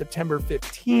Wissahickon September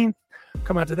 15th.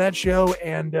 Come out to that show,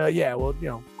 and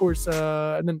of course,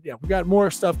 and then we got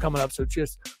more stuff coming up. So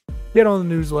just get on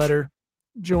the newsletter.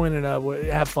 Join it up,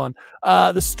 have fun.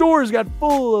 The store's got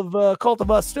full of Cult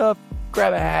of Us stuff.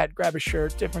 Grab a hat, grab a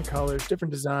shirt, different colors,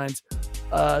 different designs.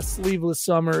 Sleeveless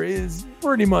summer is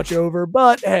pretty much over,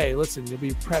 but hey, listen, you'll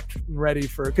be prepped and ready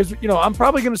because I'm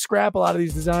probably going to scrap a lot of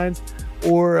these designs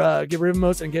or get rid of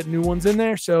most and get new ones in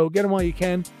there. So get them while you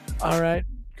can. All right,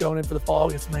 going in for the fall,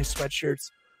 get some nice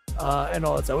sweatshirts. And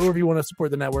all that stuff. Or if you want to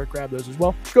support the network, grab those as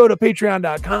well. Go to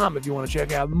patreon.com if you want to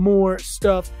check out more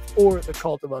stuff for the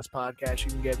Cult of Us podcast.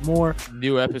 You can get more.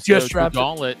 New episode of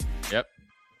Gauntlet.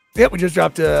 Yep, we just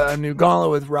dropped a new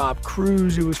Gauntlet with Rob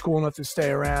Cruz, who was cool enough to stay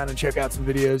around and check out some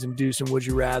videos and do some Would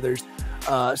You Rathers.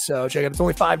 So check it out. It's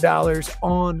only $5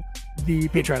 on the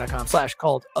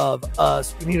patreon.com/Cult of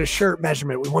Us. We need a shirt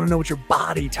measurement. We want to know what your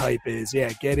body type is.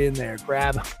 Yeah, get in there.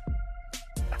 Grab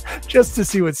just to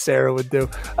see what Sarah would do.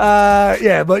 We're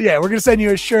going to send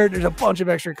you a shirt. There's a bunch of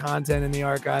extra content in the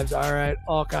archives. All right.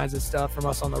 All kinds of stuff from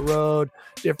us on the road,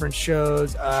 different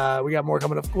shows. We got more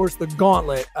coming. Of course, the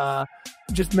Gauntlet.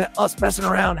 Just us messing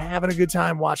around, having a good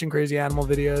time, watching crazy animal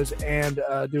videos and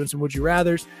doing some Would You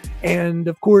Rathers. And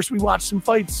of course, we watch some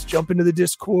fights, jump into the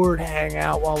Discord, hang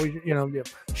out while we,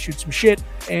 shoot some shit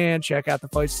and check out the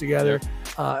fights together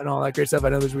and all that great stuff. I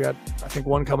know we got, I think,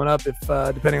 one coming up if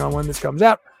depending on when this comes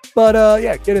out. But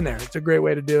get in there. It's a great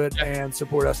way to do it and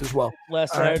support us as well.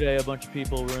 Last Saturday, a bunch of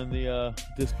people were in the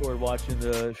Discord watching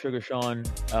the Sugar Sean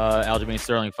Aljamain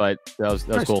Sterling fight. That was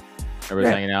nice. Cool.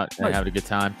 Everybody's hanging out and having a good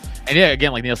time. And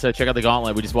again, like Neil said, check out the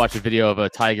Gauntlet. We just watched a video of a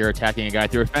tiger attacking a guy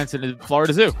through a fence in the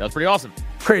Florida Zoo. That was pretty awesome.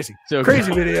 Crazy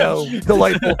video.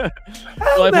 Delightful.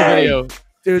 Video.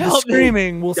 Dude, the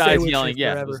screaming will stay with yelling, you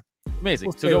forever.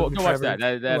 Amazing. So go watch that.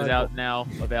 That is out now,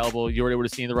 available. You already would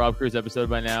have seen the Rob Cruz episode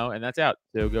by now, and that's out.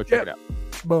 So go check it out.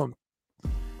 Boom.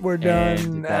 We're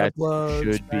done. That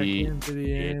should be into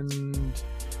the end.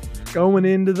 Going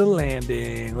into the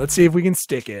landing. Let's see if we can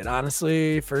stick it.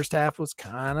 Honestly, first half was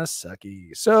kind of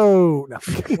sucky. So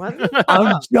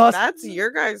that's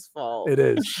your guys' fault. It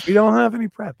is. We don't have any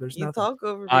prep. There's nothing. Talk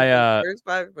over the first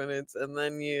 5 minutes, and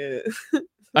then you.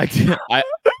 I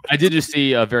did just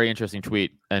see a very interesting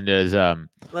tweet, and is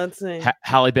let's see.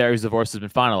 Halle Berry's divorce has been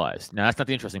finalized. Now that's not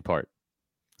the interesting part.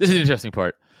 This is the interesting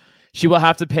part. She will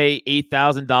have to pay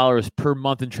 $8,000 per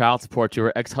month in child support to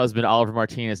her ex-husband Oliver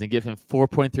Martinez and give him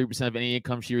 4.3% of any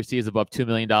income she receives above $2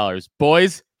 million.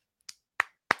 Boys,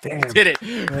 damn, did it!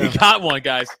 We got one,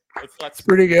 guys. It's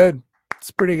pretty good.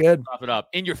 It's pretty good. Wrap it up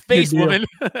in your face, woman.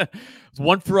 It's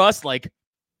one for us, like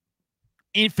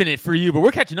infinite for you, but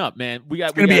we're catching up, man.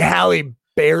 It's gonna be Halle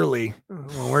barely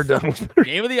when we're done.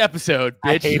 Name of the episode,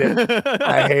 bitch.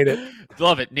 I hate it.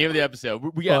 Love it. Name of the episode.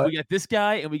 We got this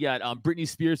guy, and we got Britney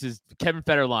Spears' Kevin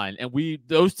Federline, and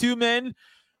those two men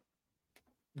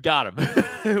got him. I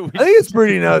think it's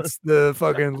pretty nuts, the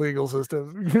fucking legal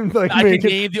system. I can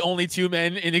name the only two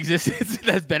men in existence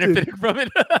that's benefiting from it.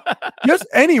 Just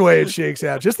anyway, it shakes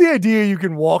out. Just the idea you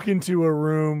can walk into a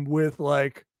room with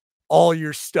like all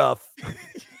your stuff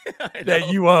that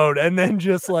you own and then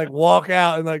just like walk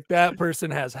out and like that person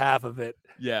has half of it.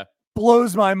 Yeah.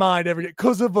 Blows my mind every day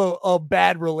because of a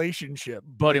bad relationship.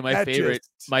 Buddy, my favorite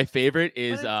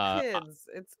is kids.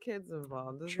 It's kids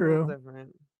involved. This true. Is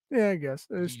different. Yeah, I guess.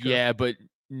 Yeah, but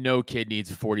no kid needs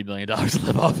 $40 million to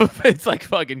live off of. It's like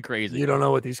fucking crazy. You don't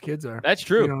know what these kids are. That's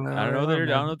true. I don't know. They're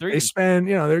down the three. They spend,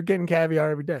 they're getting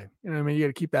caviar every day. You know what I mean? You got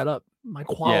to keep that up. My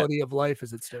quality of life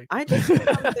is at stake. I just did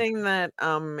something that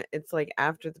it's like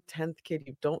after the 10th kid,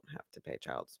 you don't have to pay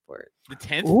child support. The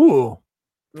 10th? Ooh.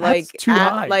 Like too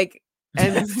high. Like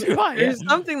And That's too high, there's yeah.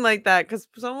 something like that because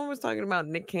someone was talking about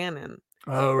Nick Cannon.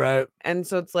 Oh, right. And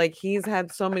so it's like he's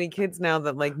had so many kids now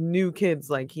that like new kids,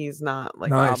 like he's not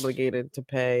like Nice. obligated to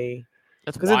pay.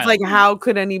 That's Because it's wild. like, how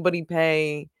could anybody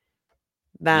pay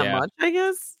that Yeah. much? I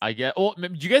guess. I get. Well,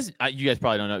 you guys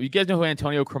probably don't know. You guys know who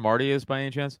Antonio Cromartie is by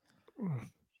any chance?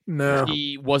 No.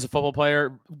 He was a football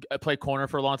player, played corner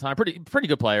for a long time. Pretty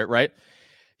good player, right?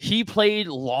 He played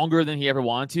longer than he ever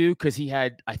wanted to because he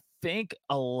had, I think,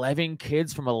 11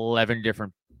 kids from 11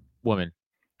 different women.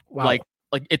 Wow. Like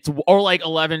it's or like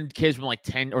 11 kids from like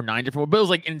 10 or 9 different women. But it was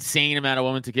like insane amount of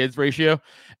women to kids ratio.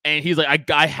 And he's like,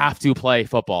 I have to play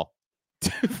football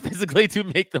physically to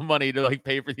make the money to like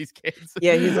pay for these kids.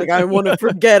 Yeah, he's like, I want to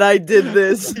forget I did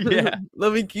this. Yeah.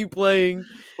 Let me keep playing.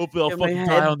 Hopefully I'll Get my fucking head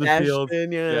die on the bashed field.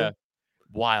 in, Yeah.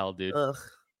 Wild, dude. Ugh.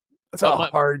 That's a my-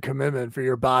 hard commitment for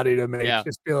your body to make. Yeah.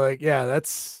 Just be like, yeah,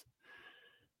 that's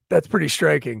pretty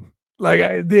striking. Like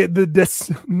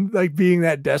like being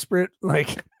that desperate,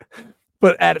 like,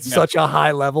 but at such a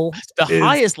high level, The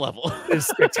highest level is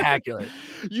spectacular.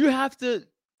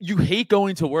 You hate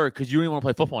going to work because you don't even want to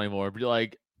play football anymore. But you're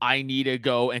like, I need to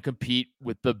go and compete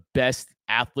with the best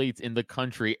athletes in the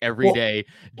country every day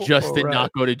just to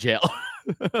not go to jail.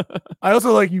 I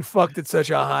also like you fucked at such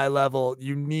a high level.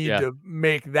 You need Yeah. to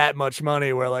make that much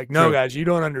money where like, no, True. guys, you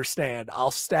don't understand.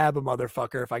 I'll stab a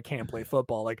motherfucker if I can't play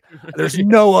football. Like there's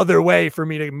no other way for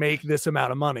me to make this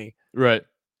amount of money. Right.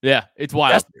 Yeah. It's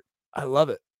wild. I love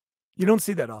it. You don't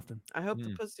see that often. I hope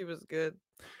the pussy was good.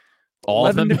 All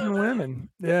of 11 them. different women.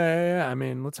 Yeah. I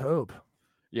mean, let's hope.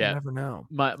 You Yeah. never know.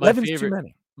 My 11's too favorite.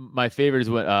 many. My favorite is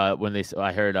when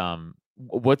I heard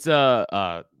what's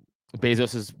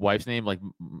Bezos's wife's name, like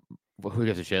who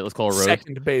gives a shit? Let's call her Rose.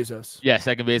 Second Bezos. Yeah,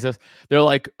 second Bezos. They're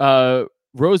like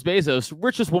Rose Bezos,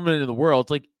 richest woman in the world.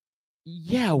 It's like,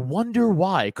 yeah, wonder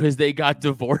why? Because they got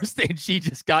divorced and she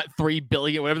just got $3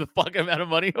 billion, whatever the fuck amount of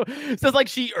money. So it's like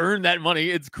she earned that money.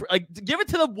 It's like give it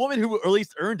to the woman who at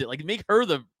least earned it. Like make her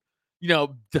the,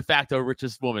 de facto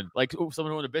richest woman. Like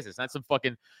someone who owned a business, not some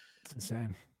fucking. It's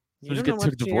insane. You just don't know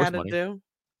took what she divorce had to money. do.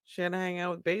 She had to hang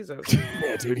out with Bezos.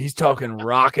 Yeah, dude, he's talking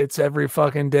rockets every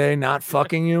fucking day, not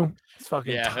fucking you. It's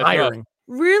fucking Yeah, that's rough. tiring.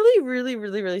 Really, really,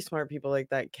 really, really smart people like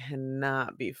that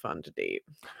cannot be fun to date.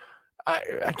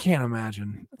 I can't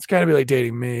imagine. It's got to be like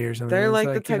dating me or something. They're It's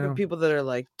like the type of people that are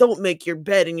like, don't make your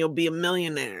bed and you'll be a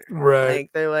millionaire. Right.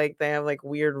 Like they have like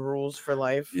weird rules for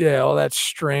life. Yeah, all that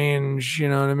strange, you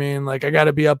know what I mean? Like I got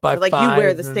to be up by But, like 5. you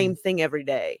wear the and- same thing every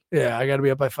day. Yeah, I got to be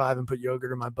up by 5 and put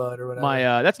yogurt in my butt or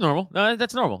whatever. That's normal. No,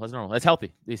 that's normal. That's normal. That's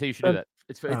healthy. They say you should do that.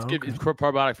 It's good. okay. It's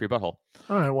probiotic for your butthole.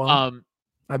 All right, well,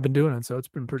 I've been doing it, so it's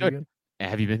been pretty good. And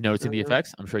have you been noticing the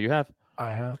effects? I'm sure you have. I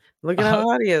have. Look at how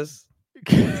hot he is.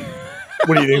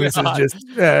 What do you think? This is just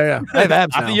yeah. I have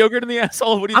abs Not now. the yogurt in the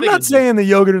asshole. What do you I'm think? not saying the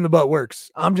yogurt in the butt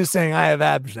works. I'm just saying I have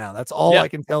abs now. That's all Yeah. I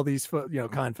can tell these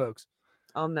kind folks.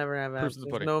 I'll never have abs. Proof's in the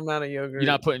There's pudding. no amount of yogurt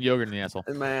You're not putting yogurt in the asshole.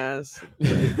 in my ass.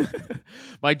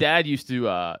 My dad used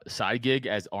to side gig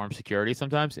as armed security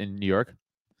sometimes in New York,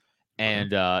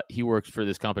 and he works for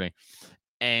this company.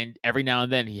 And every now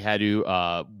and then he had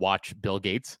to watch Bill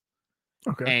Gates.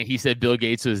 Okay. And he said Bill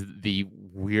Gates was the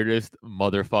weirdest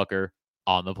motherfucker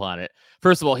on the planet.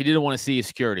 First of all, he didn't want to see his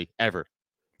security ever.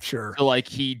 Sure. So like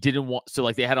he didn't want. So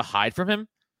like they had to hide from him.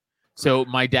 So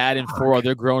my dad and 4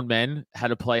 other grown men had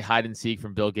to play hide and seek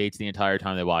from Bill Gates the entire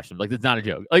time they watched him. Like that's not a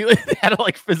joke. Like they had to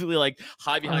like physically like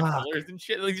hide behind pillars and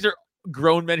shit. Like these are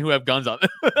grown men who have guns on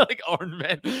them, like armed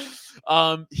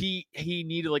men. He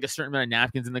needed like a certain amount of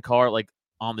napkins in the car, like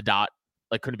on the dot.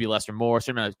 Like couldn't be less or more,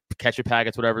 certain amount of ketchup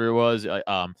packets, whatever it was.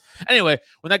 Anyway,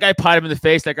 when that guy pied him in the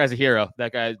face, that guy's a hero.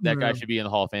 That guy should be in the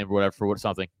Hall of Fame or whatever for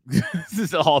something. This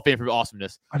is the Hall of Fame for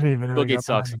awesomeness. I didn't even know Bill he Gates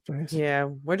got sucks. behind his face. Yeah,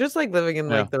 we're just like living in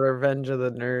Yeah. like the revenge of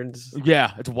the nerds,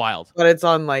 Yeah, it's wild. but it's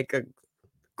on like a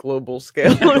global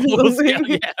scale. Global scale,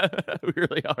 yeah, we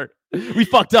really are. We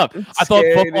fucked up. I thought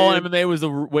Scary, football dude. and MMA was the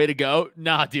way to go.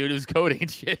 Nah, dude, it was coding and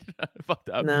shit. I fucked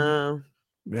up. No,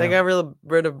 Yeah. they got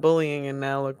rid of bullying, and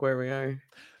now look where we are.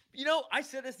 You know, I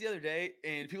said this the other day,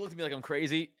 and people look at me like I'm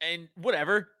crazy, and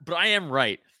whatever, but I am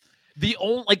right. The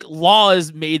only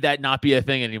laws made that not be a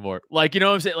thing anymore. Like, you know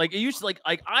what I'm saying? Like, it used to like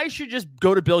I should just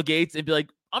go to Bill Gates and be like,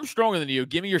 I'm stronger than you.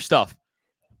 Give me your stuff.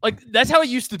 Like, that's how it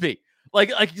used to be. Like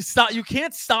you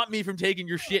can't stop me from taking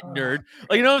your shit, nerd.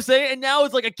 Like, you know what I'm saying? And now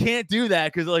it's like I can't do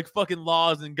that because of like fucking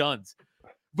laws and guns.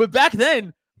 But back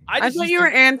then, I I thought you were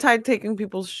anti taking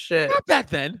people's shit. not back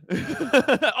then.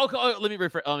 Okay, let me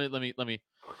rephrase. Let me.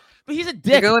 But he's a You're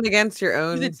dick. going against your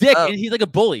own. He's a dick, stuff. and he's like a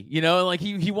bully, you know. And like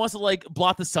he wants to like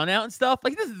blot the sun out and stuff.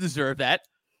 Like he doesn't deserve that.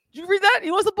 Did you read that?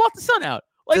 He wants to blot the sun out.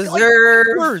 Like Deserve.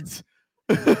 words.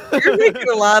 You're making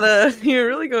a lot of. You're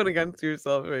really going against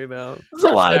yourself right now. There's a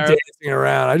lot of dancing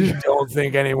around. I just don't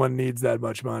think anyone needs that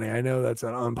much money. I know that's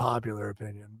an unpopular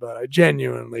opinion, but I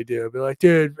genuinely do. Be like,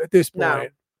 dude, at this point, No,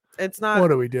 it's not.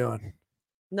 what are we doing?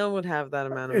 No one would have that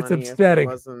amount of It's money upsetting.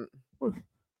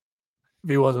 If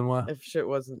he wasn't what? If shit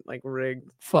wasn't like rigged.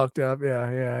 Fucked up. Yeah,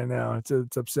 I know.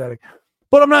 It's upsetting.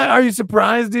 But I'm not. Are you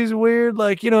surprised he's weird?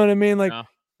 Like, you know what I mean? Like,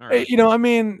 right. you know, I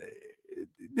mean,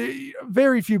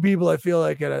 very few people I feel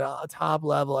like at a top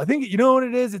level. I think you know what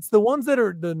it is. It's the ones that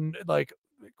are the like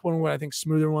one I think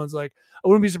smoother ones. Like I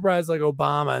wouldn't be surprised like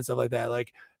Obama and stuff like that.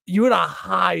 Like you had a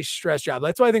high stress job.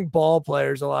 That's why I think ball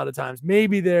players a lot of times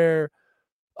maybe they're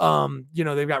you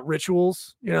know, they've got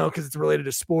rituals, you know, because it's related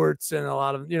to sports and a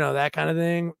lot of, you know, that kind of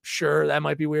thing. Sure, that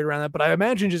might be weird around that, but I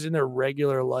imagine just in their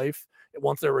regular life,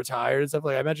 once they're retired and stuff,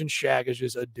 like I imagine Shaq is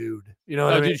just a dude. You know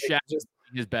what I mean? Dude, Shaq just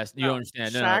his best. You don't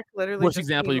understand. Shaq literally Which just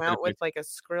example came you out with like a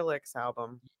Skrillex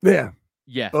album. Yeah.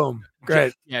 Yeah. Boom.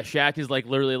 Great. Yeah. Shaq is like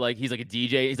literally like he's like a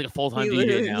DJ. He's like a full-time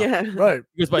DJ now. Yeah. Right.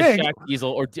 He goes by Shaq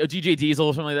Diesel or DJ Diesel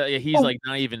or something like that. Yeah. He's like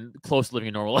not even close to living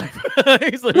a normal life.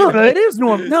 He's like, no, it is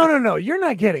normal. No. You're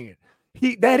not getting it.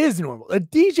 That is normal. A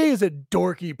DJ is a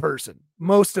dorky person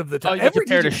most of the time. Oh, you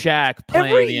compare to Shaq playing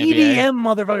every in the NBA. EDM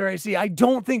motherfucker I see, I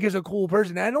don't think is a cool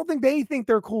person. I don't think they think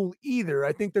they're cool either.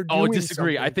 I think they're doing I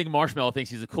disagree. something. I think Marshmallow thinks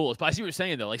he's the coolest. But I see what you're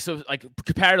saying though. Like so, like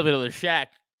comparatively to Shaq,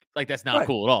 like that's not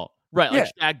cool at all. Right, like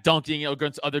Shaq dunking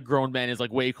against other grown men is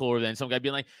like way cooler than some guy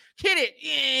being like, "Hit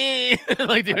it," yeah.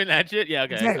 Like doing that shit. Yeah,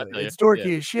 okay, exactly. It's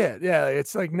dorky as shit. Yeah,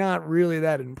 it's like not really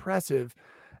that impressive.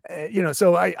 You know,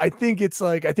 so I think it's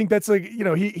like I think that's like, you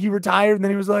know, he retired and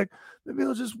then he was like, maybe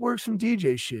I'll just work some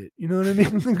DJ shit. You know what I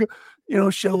mean? You know,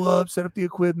 show up, set up the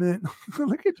equipment.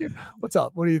 Look at you. What's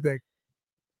up? What do you think?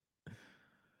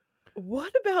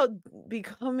 What about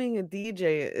becoming a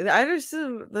DJ? I just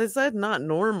is that not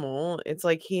normal? It's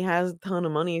like he has a ton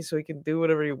of money, so he can do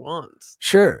whatever he wants.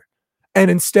 Sure. And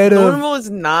instead normal is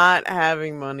not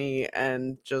having money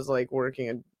and just like working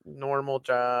a normal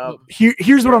job.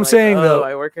 Here's what I'm saying though.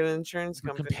 I work at an insurance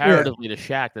company. Comparatively to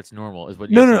Shaq, that's normal, is what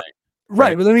you're saying.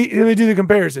 Right, but let me do the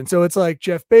comparison. So it's like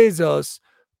Jeff Bezos,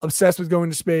 obsessed with going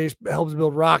to space, helps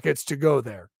build rockets to go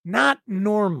there. Not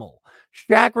normal.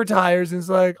 Shaq retires and is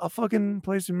like, I'll fucking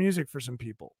play some music for some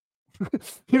people.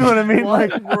 You know what I mean? What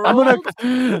like, world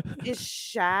is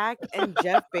Shaq and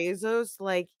Jeff Bezos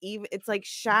like? Even it's like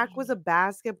Shaq was a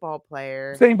basketball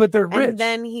player, but they're rich. And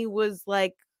then he was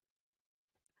like,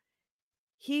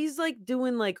 he's like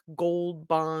doing like gold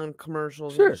bond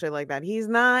commercials and shit like that. He's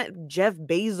not Jeff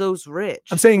Bezos rich.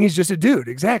 I'm saying he's just a dude,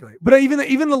 exactly. But even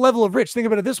the level of rich, think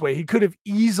about it this way: he could have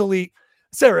easily.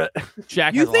 Sarah,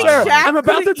 Shaq you think Shaq I'm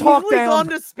about to talk down. Gone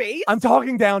to space? I'm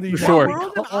talking down to you. For sure.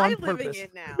 What world am I living in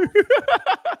now?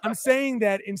 I'm saying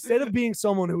that instead of being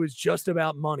someone who is just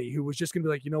about money, who was just gonna be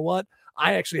like, you know what,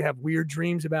 I actually have weird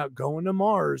dreams about going to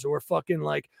Mars or fucking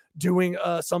like doing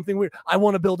something weird. I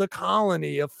want to build a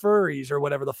colony of furries or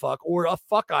whatever the fuck, or a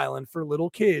fuck island for little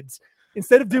kids.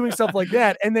 Instead of doing stuff like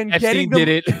that and then getting them, did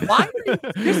it. Why would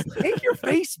you just take your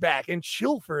face back and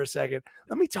chill for a second?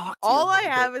 Let me talk to All you. I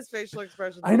have is facial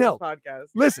expressions. I know. On this podcast.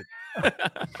 Listen.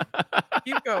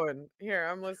 Keep going. Here,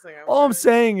 I'm listening. All I'm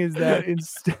saying is that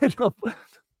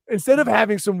instead of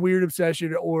having some weird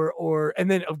obsession or and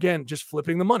then again just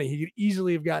flipping the money, he could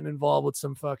easily have gotten involved with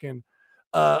some fucking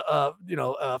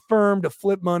firm to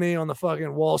flip money on the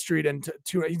fucking Wall Street, and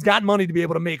he's got money to be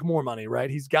able to make more money, right?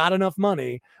 He's got enough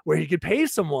money where he could pay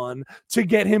someone to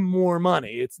get him more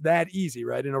money. It's that easy,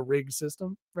 right? In a rigged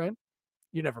system, right?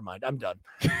 You never mind. I'm done.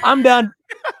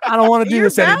 I don't want to do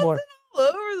this anymore. All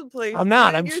over the place. I'm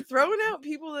not. You're throwing out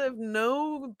people that have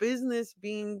no business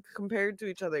being compared to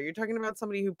each other. You're talking about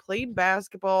somebody who played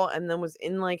basketball and then was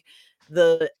in like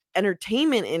the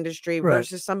entertainment industry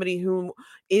versus somebody who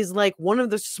is like one of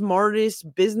the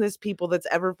smartest business people that's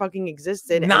ever fucking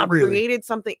existed. Not and really. Created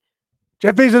something.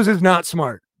 Jeff Bezos is not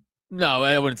smart. No,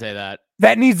 I wouldn't say that.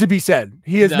 That needs to be said.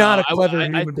 He is not a clever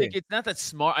human being. being. It's not that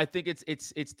smart. I think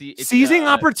it's seizing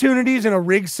opportunities in a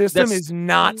rigged system is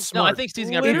not smart. No, I think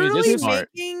seizing opportunities is smart.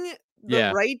 Making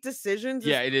the right decisions is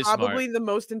it is probably smart. the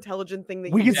most intelligent thing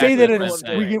that we can say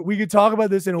that we could talk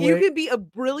about this in a way. You could be a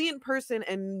brilliant person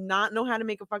and not know how to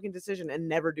make a fucking decision and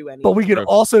never do anything. But we could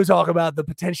also talk about the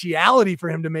potentiality for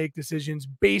him to make decisions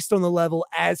based on the level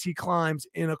as he climbs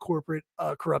in a corporate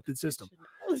corrupted system.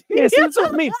 Yes, that's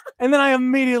what I mean. And then I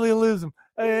immediately lose him.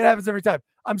 It happens every time.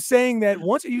 I'm saying that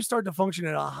once you start to function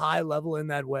at a high level in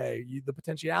that way, the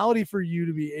potentiality for you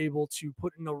to be able to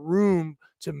put in a room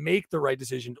to make the right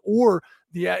decision, or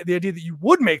the idea that you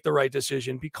would make the right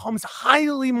decision, becomes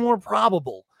highly more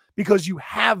probable because you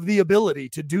have the ability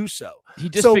to do so. He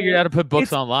just figured out how to put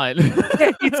books online.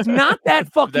 It's not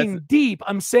that fucking That's- deep.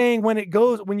 I'm saying when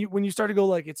you start to go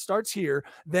like it starts here,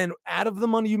 then out of the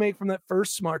money you make from that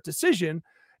first smart decision,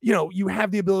 you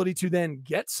have the ability to then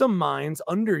get some minds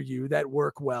under you that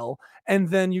work well. And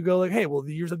then you go like, hey, well,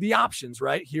 here's the options,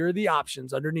 right? Here are the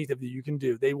options underneath of that you can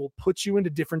do. They will put you into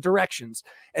different directions.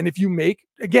 And if you make,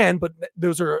 again, but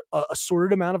those are a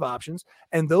assorted amount of options.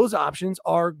 And those options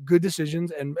are good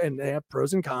decisions and they have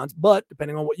pros and cons. But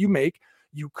depending on what you make,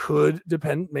 you could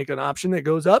make an option that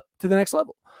goes up to the next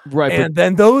level. Right. And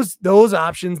then those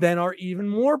options then are even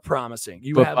more promising.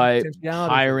 You but have by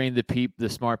hiring the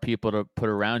smart people to put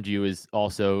around you is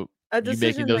also you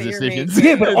making those decisions.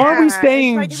 Yeah, but are we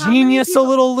saying like, how many genius people- a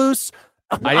little loose?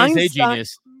 I didn't say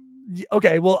genius.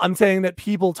 Okay, well, I'm saying that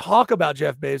people talk about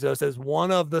Jeff Bezos as one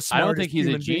of the smartest. I don't think he's a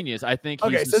human beings. genius. I think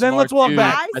Okay, he's so a then smart let's walk dude.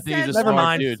 back. I think he's a Never smart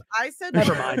mind. dude. I said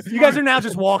Never mind. You guys are now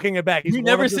just walking it back. He's You one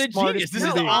never of the said smartest genius. This is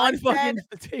human No, on I fucking said-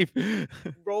 the tape.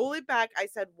 roll it back. I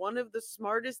said one of the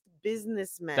smartest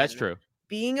businessmen. That's true.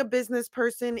 Being a business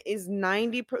person is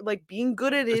 90 like being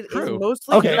good at it is true.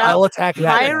 mostly Okay, about I'll attack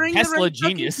that. hiring Tesla the right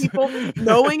fucking genius. people,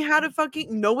 knowing how to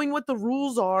knowing what the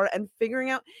rules are and figuring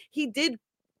out. He did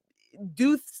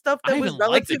do stuff I that was even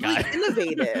like the relatively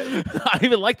guy. innovative. I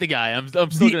even like the guy. I'm still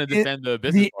going to defend the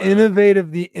business. The part of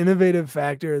it. the innovative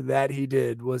factor that he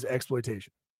did was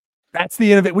exploitation. That's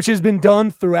the innovate, which has been done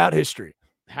throughout history.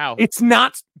 How? It's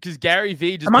not. Because Gary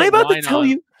Vee just Am I put about to wine tell on-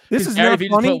 you? This 'cause is Gary not Vee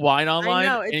just funny. put wine online,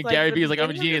 know, it's and like Gary the Vee is like, "I'm a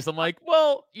beginning of genius." I'm like,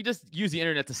 "Well, you just use the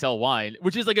internet to sell wine,"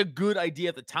 which is like a good idea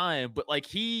at the time, but like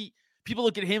people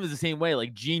look at him as the same way,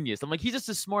 like genius. I'm like, he's just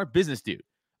a smart business dude.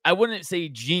 I wouldn't say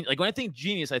genius. Like when I think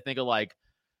genius, I think of like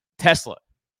Tesla,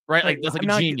 right? Like that's like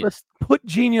a genius. Let's put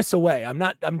genius away.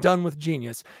 I'm done with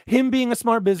genius. Him being a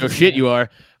smart Oh business. shit, you are.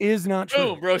 Is not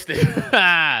true. Boom, roasted.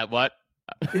 What?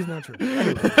 Is not true.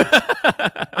 Anyway,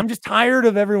 I'm just tired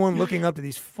of everyone looking up to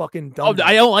these fucking dumb.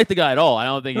 I don't like the guy at all. I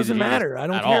don't think Doesn't he's a genius matter. I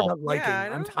don't at care all. about liking. I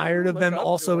I'm don't tired of look them up to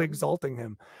also him. exalting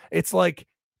him. It's like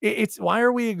it's why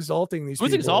are we exalting these Who's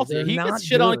people? exalted? They're He not gets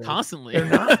shit on good. constantly. They're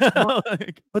not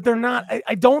Like, But they're not.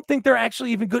 I don't think they're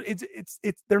actually even good. It's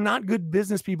they're not good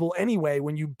business people anyway.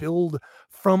 When you build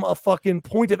from a fucking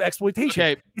point of exploitation,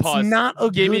 okay, it's pause. not a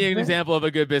Give good me an thing. example of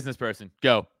a good business person.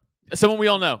 Go. Someone we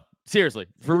all know. Seriously,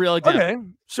 for real example. Okay,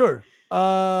 sure.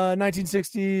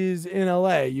 1960s in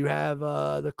LA, you have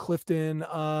the Clifton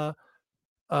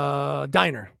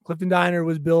Diner. Clifton Diner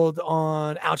was built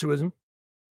on altruism.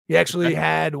 He actually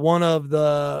had one of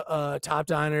the top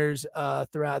diners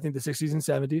throughout, I think, the 60s and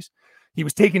 70s. He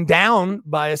was taken down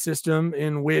by a system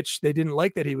in which they didn't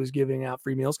like that he was giving out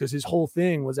free meals because his whole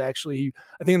thing was actually,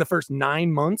 I think in the first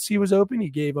 9 months he was open, he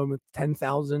gave them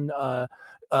 10,000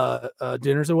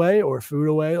 dinners away or food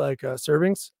away, like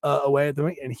servings away at the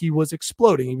week, and he was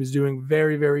exploding. He was doing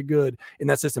very, very good in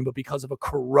that system, but because of a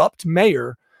corrupt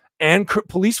mayor and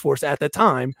police force at the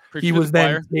time, Preaching he to was the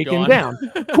then choir. Go taken on.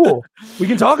 down. Cool. We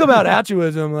can talk about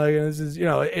altruism. Like this is,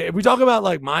 if we talk about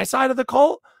like my side of the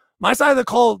cult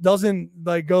doesn't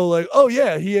like go like, oh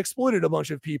yeah, he exploited a bunch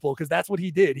of people because that's what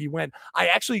he did. He went, I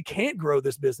actually can't grow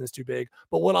this business too big,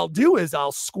 but what I'll do is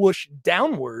I'll squish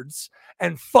downwards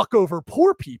and fuck over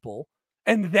poor people.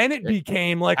 And then it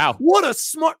became like, Ow. what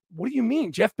do you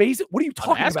mean, Jeff Bezos? What are you I'm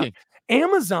talking about? asking.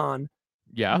 Amazon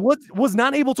Yeah. was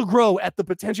not able to grow at the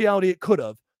potentiality it could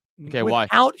have. Okay, why?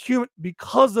 Without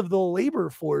because of the labor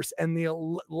force and the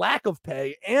lack of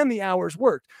pay and the hours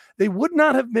worked, they would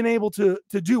not have been able to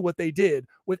do what they did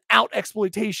without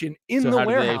exploitation in the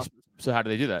warehouse. So how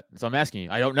do they do that? So I'm asking you.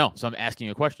 I don't know. So I'm asking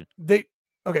you a question. It's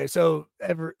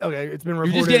been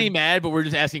reported. You're just getting mad, but we're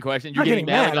just asking questions. You're Not getting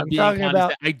getting mad. mad, Like I'm I'm being talking about-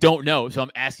 condescending. I don't know. So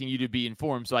I'm asking you to be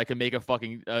informed so I can make a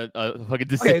fucking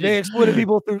decision. Okay, they exploited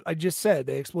people through. I just said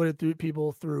they exploited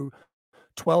people through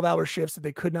 12-hour shifts that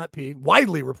they could not pay.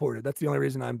 Widely reported. That's the only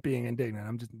reason I'm being indignant.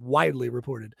 I'm just widely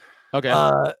reported. Okay.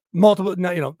 Multiple.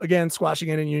 Now, again, squashing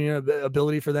it in union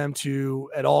ability for them to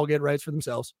at all get rights for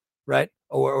themselves, right?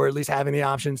 Or at least having the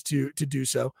options to do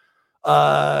so.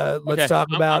 Let's Okay, talk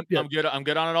about. I'm good. I'm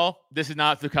good on it all. This is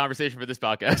not the conversation for this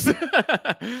podcast.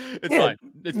 It's Yeah, fine.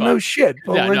 It's fine. No shit.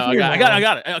 but Yeah, we're no, I here got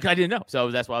now. it. Okay, I didn't know.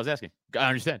 So that's why I was asking. I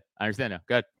understand now.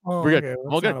 Good. Oh, We're good. okay,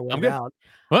 I'm all that's good. not a I'm way good. out.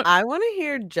 I want to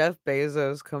hear Jeff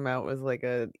Bezos come out with like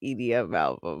a EDM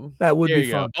album. That would There be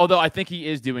you go. fun. Although I think he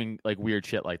is doing like weird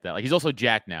shit like that. Like he's also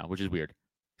jacked now, which is weird.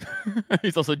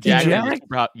 He's also jacked.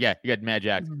 jacked? Yeah, he got mad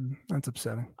jacked. That's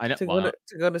upsetting. I know. To Well,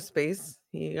 go to space,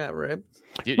 he got ripped.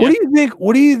 yeah. What do you think?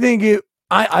 What do you think?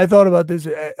 I thought about this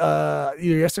either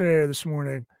yesterday or this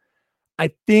morning.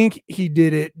 I think he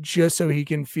did it just so he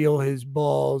can feel his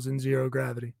balls in zero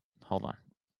gravity. Hold on.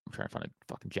 trying to find a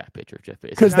fucking Jack picture of Jeff Bezos.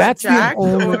 Because that's Jack the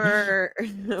only, or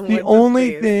the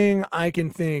only thing I can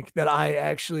think that I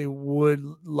actually would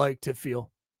like to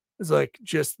feel is like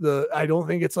just I don't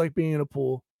think it's like being in a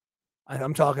pool.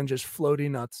 I'm talking just floaty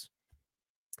nuts.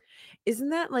 Isn't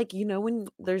that like, when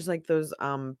there's like those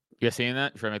You guys seeing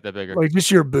that? Try to make that bigger. Like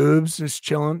just your boobs just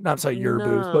chilling. Not say your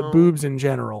boobs, but No. boobs in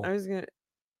general. I was gonna.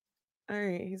 All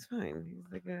right, he's fine.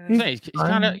 He's like He's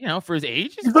kind of, for his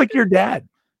age. He's like your dad.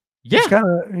 Yeah,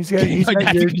 He's got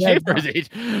your good shape for his age.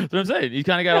 That's what I'm saying. He's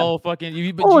kind of got all fucking.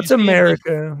 It's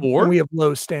America. And we have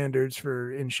low standards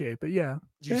for in shape, but yeah.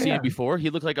 Did you see him before?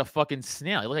 He looked like a fucking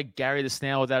snail. He looked like Gary the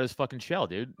snail without his fucking shell,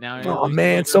 dude. Now, oh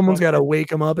man, someone's got to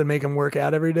wake him up and make him work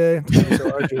out every day.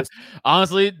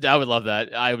 Honestly, I would love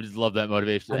that. I would love that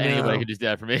motivation. Anybody could just do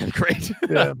that for me. Great.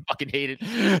 Yeah. I fucking hate it.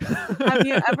 Have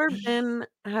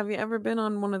you ever been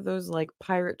on one of those like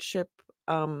pirate ship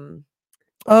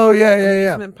Oh yeah.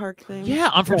 amusement park thing?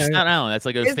 Yeah, I'm from Staten Island. That's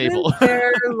like a staple.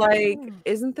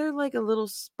 Isn't there like a little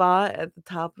spot at the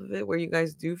top of it where you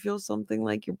guys do feel something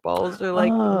like your balls are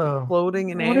like floating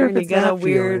in air and you get a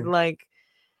weird like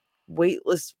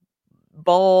weightless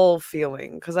ball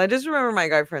feeling? Because I just remember my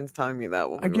guy friends telling me that.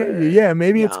 I get you. Yeah,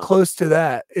 maybe it's close to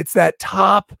that. It's that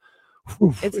top.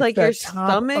 It's like your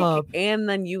stomach, and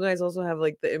then you guys also have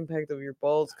like the impact of your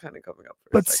balls kind of coming up.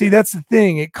 But see, that's the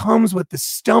thing. It comes with the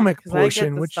stomach portion, I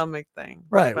get the which stomach thing,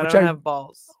 right? But which I don't have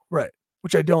balls, right?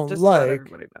 Which I don't just like. let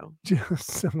everybody know.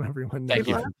 Just so everyone knows. Thank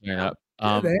you for clearing up. They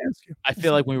ask you. I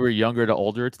feel like when we were younger to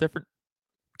older, it's different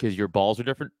because your balls are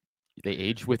different. They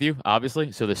age with you,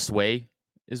 obviously. So the sway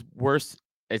is worse.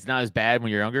 It's not as bad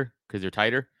when you're younger because they're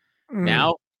tighter.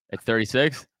 Now at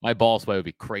 36, my ball sway would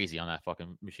be crazy on that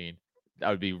fucking machine. That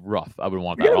would be rough. I would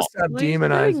want that all. Stop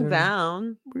demonizing.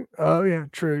 Down. Oh yeah,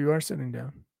 true. You are sitting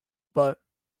down, but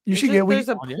you should get. There's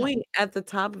a point at the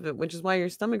top of it, which is why your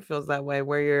stomach feels that way,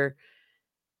 where you're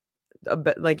a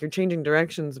bit like you're changing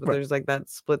directions, but there's like that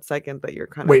split second that you're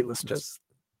kind of weightless. Just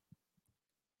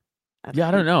I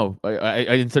don't know. I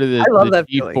consider the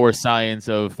deep force science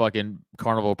of fucking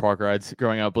carnival park rides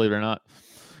growing up. Believe it or not.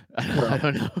 I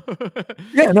don't know.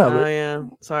 Yeah, no. Oh yeah,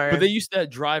 sorry. But they used to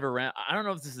drive around. I don't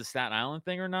know if this is a Staten Island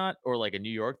thing or not, or like a New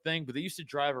York thing. But they used to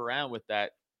drive around with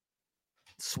that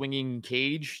swinging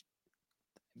cage.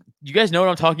 You guys know what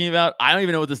I'm talking about? I don't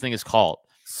even know what this thing is called.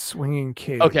 Swinging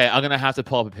cage. Okay, I'm gonna have to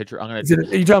pull up a picture. Are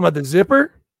you talking about the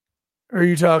zipper? Or are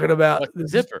you talking about the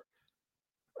zipper?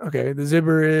 Okay, the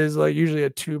zipper is like usually a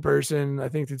 2-person. I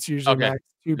think it's usually max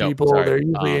 2 people. Sorry. They're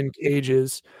usually in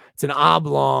cages. It's an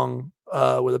oblong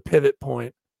with a pivot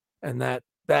point, and that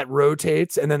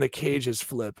rotates, and then the cages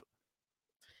flip.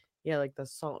 Yeah, like the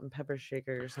salt and pepper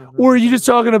shaker or something. Or are you just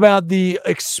talking about the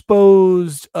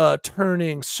exposed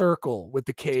turning circle with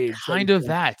the cage? Kind of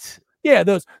that. Yeah,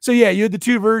 those. So yeah, you had the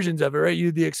 2 versions of it, right? You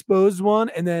had the exposed one,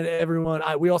 and then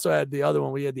we also had the other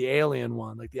one. We had the alien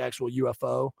one, like the actual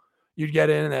UFO. You'd get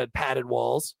in and had padded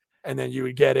walls, and then you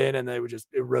would get in and they would just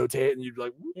rotate, and you'd be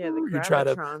like, you try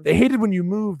to. They hated when you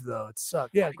moved though. It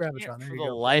sucked. Yeah, Gravitron. For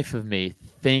the life of me,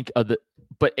 think of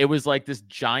but it was like this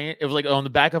giant. It was like on the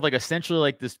back of like essentially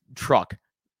like this truck,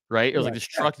 right? It was like this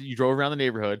truck that you drove around the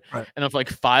neighborhood, and if like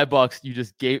 $5, you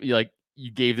just gave you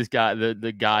gave this guy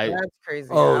the guy. That's crazy.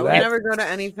 Oh, I would never go to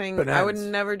anything. Bananas. I would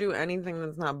never do anything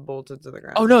that's not bolted to the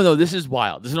ground. Oh no, this is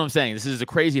wild. This is what I'm saying. This is a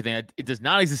crazy thing. It does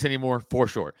not exist anymore for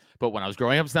sure. But when I was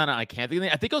growing up in Staten Island, I can't think of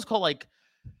it. I think it was called like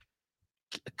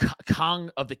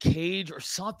Kong of the Cage or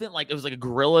something. Like it was like a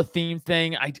gorilla theme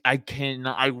thing. I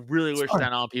cannot. I really wish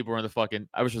Staten Island people were in the fucking.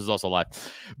 I wish it was also alive,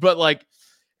 but like.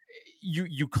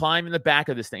 You climb in the back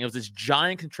of this thing. It was this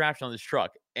giant contraption on this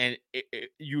truck, and it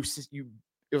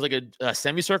was like a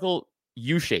semicircle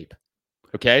U shape.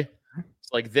 Okay,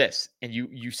 it's like this, and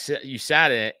you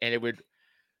sat in it, and it would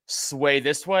sway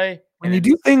this way. When you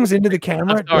do things into the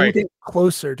camera, don't get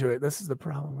closer to it. This is the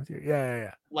problem with you.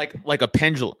 Yeah. Like a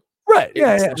pendulum. Right.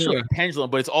 Yeah. It's like a pendulum,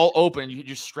 but it's all open. You're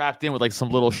just strapped in with like some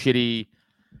little shitty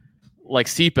like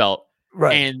seatbelt.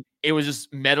 Right. And it was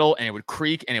just metal, and it would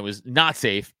creak, and it was not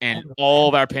safe. And all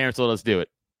of our parents told us to do it.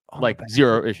 Like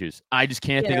zero issues. I just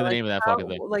can't think of the name of that fucking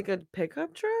thing. Like a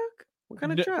pickup truck? What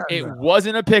kind of truck? It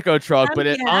wasn't a pickup truck, but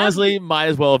it honestly might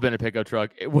as well have been a pickup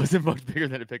truck. It wasn't much bigger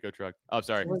than a pickup truck. Oh,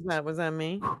 sorry. Was that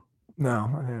me? No,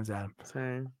 I think it was Adam.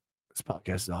 Sorry. This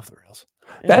podcast is off the rails.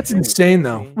 That's insane,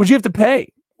 though. What'd you have to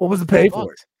pay? What was the pay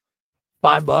for it?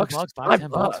 $5?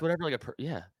 $10,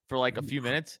 whatever. For like a few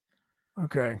minutes.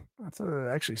 Okay, that's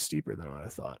actually steeper than what I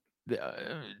thought.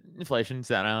 Inflation,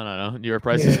 Staten Island, I don't know, New York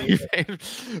prices,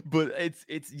 but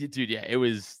it's dude, yeah, it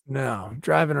was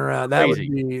driving around. That would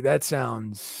be. That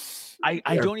sounds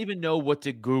I don't even know what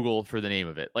to Google for the name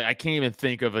of it. Like I can't even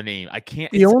think of a name. I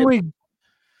can't. The only,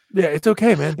 yeah, it's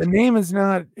okay, man. The name is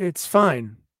not. It's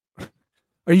fine.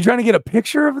 Are you trying to get a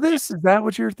picture of this? Is that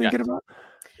what you're thinking about?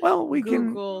 Well, we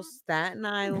Google Staten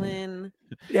Island.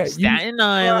 Yeah, Staten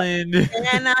Island.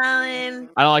 Staten Island.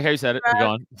 I don't like how you said it. Go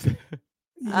on.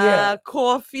 Yeah,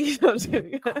 Coffee.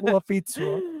 coffee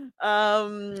tour.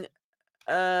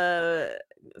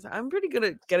 I'm pretty good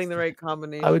at getting the right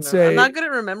combination. I would say I'm not good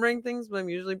at remembering things, but I'm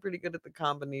usually pretty good at the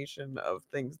combination of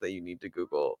things that you need to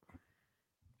Google.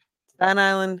 Staten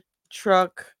Island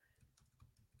truck,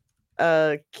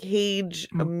 cage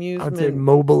I'd say amusement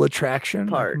mobile attraction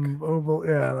park. like mobile,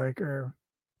 yeah, like or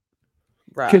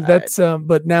Right. because that's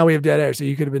but now we have dead air, so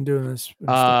you could have been doing this.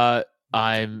 instead.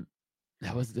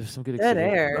 There's some good Dead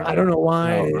exhibit. air. I don't know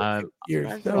why No, you're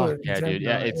fuck so yeah, intent dude.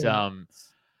 Yeah, on it's it.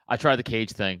 I tried the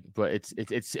cage thing, but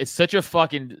it's such a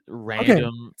fucking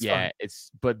random. it's Yeah, fine.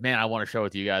 but man, I want to show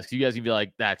it to you guys because you guys can be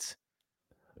like, that's.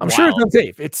 I'm sure it's wild.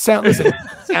 unsafe. It sounds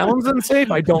unsafe.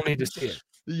 I don't need to see it.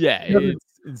 Yeah, Doesn't- it's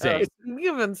insane. Speaking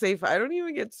of unsafe, I don't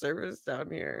even get service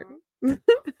down here.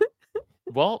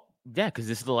 Well, yeah, because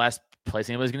this is the last place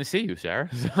anybody's gonna see you, Sarah.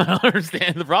 So I don't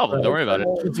understand the problem. Don't worry about it.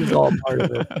 This is all part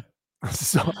of it.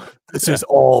 So, this is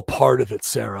all part of it,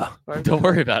 Sarah. Don't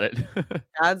worry about it.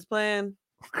 God's plan.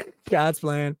 God's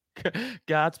plan.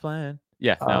 God's plan.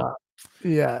 Yeah, no.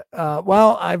 Yeah.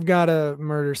 Well, I've got to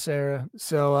murder Sarah,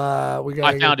 so we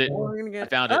got. I found it. We're gonna I get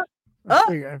found it.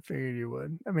 I figured you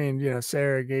would. I mean,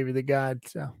 Sarah gave you the God,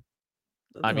 so.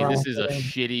 I mean, this is a Wow.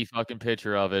 shitty fucking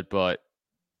picture of it, but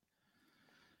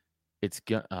it's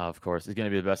gonna. Of course, it's gonna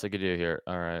be the best I could do here.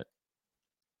 All right.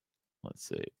 Let's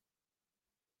see.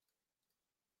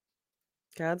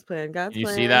 God's plan. God's Can you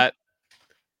plan. see that?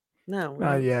 No, we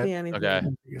Not don't yet. see anything. Okay.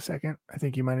 Take a second. I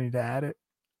think you might need to add it.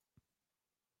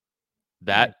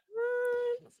 That.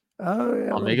 Oh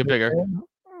yeah. I'll make it bigger.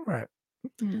 All right.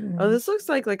 Oh, this looks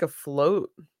like a float.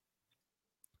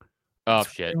 Oh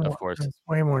It's shit! way Of more- course. it's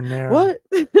way more narrow. What?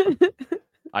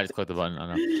 I just clicked the button.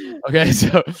 I know. Okay,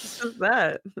 so What's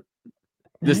that?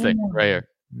 this thing right here.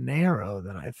 Narrow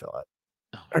than I thought,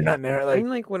 Oh, or not narrow. I'm Like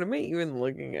like, what am I even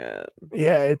looking at?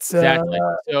 yeah, it's exactly.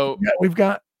 So yeah, we've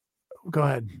got. Go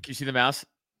ahead. can you see the mouse?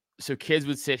 So kids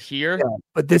would sit here. Yeah.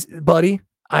 But this, buddy,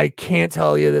 I can't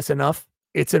tell you this enough.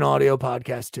 It's an audio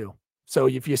podcast too. So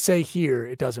if you say here,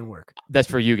 it doesn't work. That's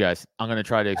for you guys. I'm gonna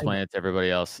try to explain it to everybody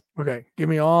else. Okay. Give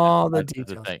me all the That's the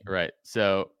details. thing, right?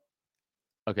 So,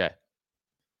 okay.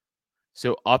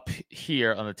 So up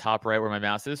here on the top right where my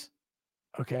mouse is,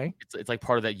 Okay. it's like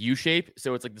part of that U shape.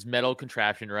 So it's like this metal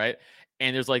contraption, right?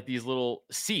 And there's like these little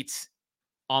seats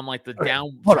on like the Okay,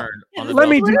 hold on. downturn on the Let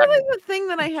me metal do- Literally, the thing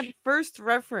that I had first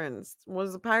referenced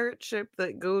was a pirate ship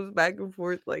that goes back and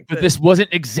forth like But this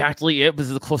wasn't exactly it. This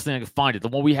is the closest thing I could find it. The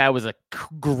one we had was a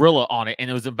gorilla on it, and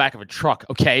it was in the back of a truck.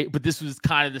 Okay, but this was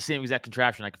kind of the same exact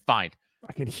contraption I could find.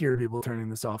 I can hear people turning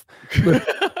this off.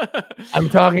 I'm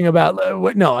talking about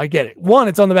what? No, I get it. One,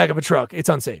 it's on the back of a truck. It's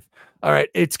unsafe. All right.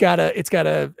 It's got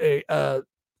a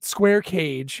square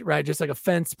cage, right? Just like a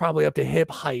fence, probably up to hip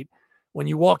height. When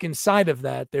you walk inside of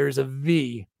that, there's a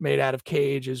V made out of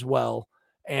cage as well,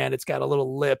 and it's got a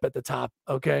little lip at the top.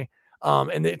 Okay.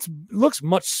 And it looks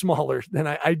much smaller than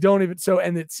I don't even so.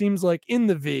 And it seems like in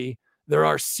the V there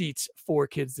are seats for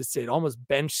kids to sit, almost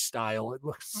bench style. It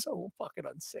looks so fucking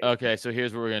unsafe. Okay, so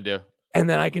here's what we're gonna do. And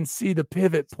then I can see the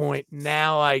pivot point.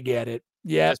 Now I get it.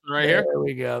 Yeah, This one right here? There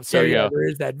we go. So There you yeah, go. there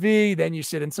is that V. Then you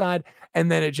sit inside,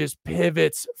 and then it just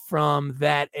pivots from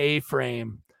that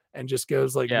A-frame and just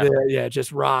goes like Yeah. there. Yeah, it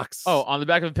just rocks. Oh, on the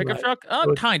back of a pickup Right. truck?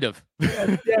 So it's- Kind of.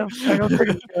 yeah. I don't think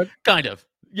it's- Kind of.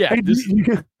 Yeah. Hey, do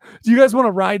you guys want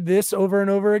to ride this over and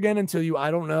over again until you,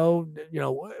 I don't know,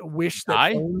 wish that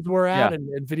Die? phones were out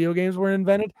and video games were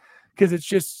invented? Because it's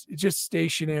just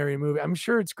stationary movie. I'm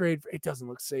sure it's great. It doesn't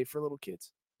look safe for little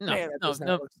kids. no, Man, that no, does not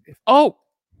no. look safe. Oh,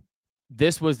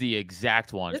 this was the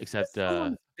exact one, This except is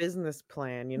someone's business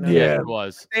plan, you know. Yeah. it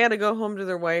was. They had to go home to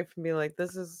their wife and be like,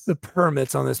 "This is The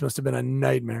permits on this must have been a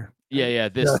nightmare. Yeah.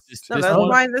 This Yeah. this, no, this that's one.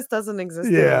 why this doesn't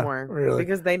exist Yeah, anymore. really.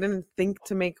 Because they didn't think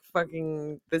to make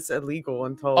fucking this illegal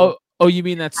until Oh, you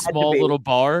mean that Had to small be. little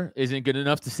bar isn't good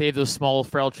enough to save those small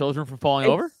frail children from falling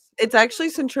over? It's actually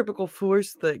centrifugal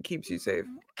force that keeps you safe.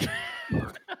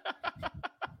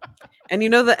 And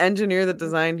the engineer that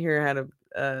designed here had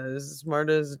as smart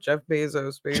as Jeff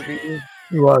Bezos, baby.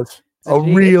 He was He's a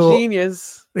real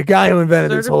genius. the guy who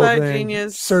invented this whole Certified thing.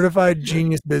 genius. Certified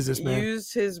genius businessman.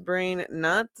 Used his brain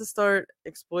not to start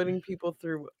exploiting people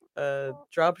through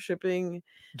drop shipping,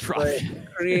 Drop. but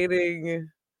creating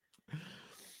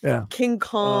Yeah. King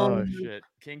Kong, shit,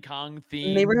 King Kong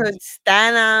theme. neighborhood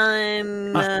Staten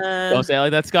Island. Don't say it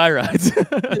like that. Sky rides.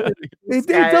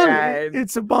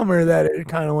 It's a bummer that it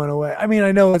kind of went away. I mean,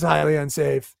 I know it's highly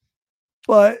unsafe,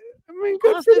 but I mean,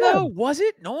 good Honestly, for them. though, was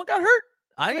it? No one got hurt.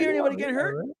 I didn't hear anybody getting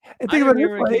hurt. Right? And think about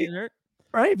it,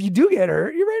 right? If you do get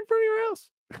hurt, you're right in front of your house.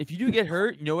 If you do get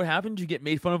hurt, you know what happens? You get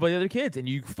made fun of by the other kids, and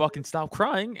you fucking stop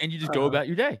crying, and you just go about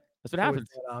your day. That's what happens.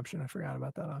 That option. I forgot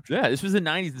about that option. Yeah, this was the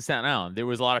 90s in Staten Island. There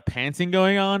was a lot of pantsing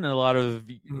going on and a lot of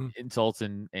insults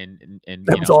and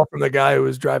that was all from the guy who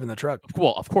was driving the truck.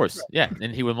 Well, of course, yeah,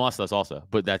 and he would molest us also,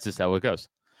 but that's just how it goes.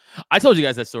 I told you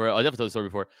guys that story. I definitely told the story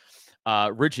before.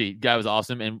 Richie, guy was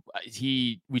awesome, and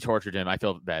we tortured him. I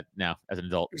feel bad now as an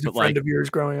adult. Was he a friend of yours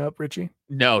growing up, Richie?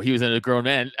 No, he was a grown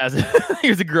man. He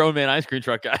was a grown man ice cream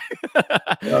truck guy.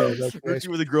 Richie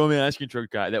was a grown man ice cream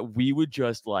truck guy that we would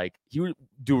just like. He would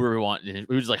do whatever we want. We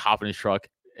would just like hop in his truck,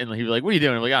 and he'd be like, "What are you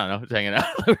doing?" I'm like, "I don't know, just hanging out."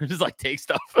 We would just like take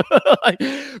stuff.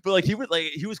 But like he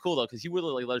was cool though, because he would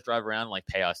like let us drive around and like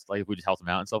pay us. Like we just helped him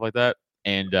out and stuff like that,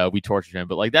 and we tortured him.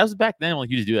 But like that was back then. Like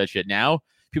you just do that shit. Now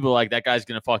people are like, that guy's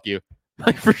gonna fuck you.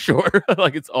 Like for sure.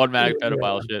 Like it's automatic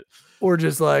pedophile shit. Or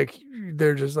just like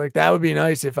they're just like, that would be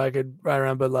nice if I could ride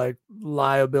around, but like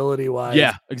liability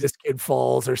wise, this kid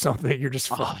falls or something, you're just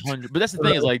fucked. But that's the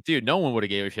thing is like, dude, no one would have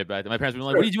gave a shit back then. My parents would be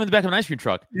like, "What are you doing in the back of an ice cream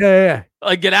truck?" Yeah.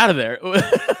 Like get out of there.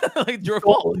 Like it's your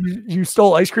fault. You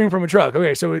stole ice cream from a truck.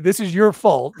 Okay, so this is your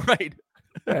fault. Right.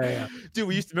 Yeah. Dude,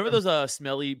 we used to remember those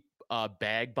smelly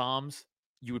bag bombs?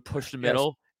 You would push the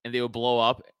middle and they would blow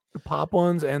up. The pop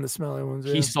ones and the smelly ones.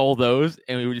 He sold those,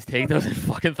 and we would just take those and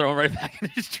fucking throw them right back in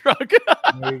his truck.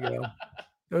 There you go.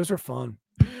 Those are fun.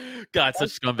 God,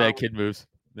 such scumbag kid moves.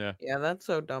 Yeah. Yeah, that's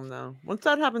so dumb though. Once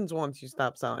that happens once, you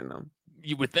stop selling them.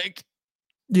 You would think.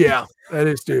 Yeah, that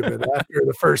is stupid. After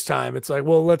the first time, it's like,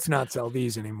 well, let's not sell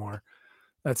these anymore.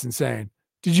 That's insane.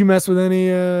 Did you mess with any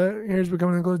here's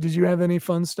becoming close? Did you have any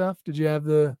fun stuff? Did you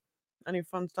have any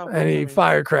fun stuff? Any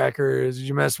firecrackers? Did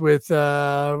you mess with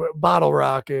bottle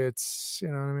rockets? You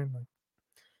know what I mean?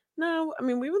 No, I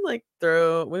mean we would like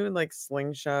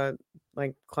slingshot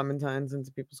like clementines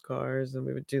into people's cars, and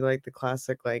we would do like the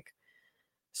classic like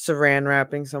saran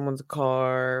wrapping someone's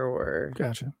car or.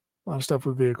 Gotcha. A lot of stuff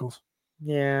with vehicles.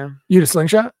 Yeah. You had a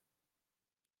slingshot?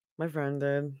 My friend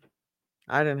did.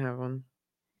 I didn't have one.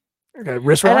 Okay,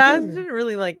 wrist rocket? That didn't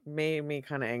really like made me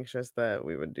kind of anxious that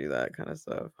we would do that kind of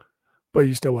stuff. But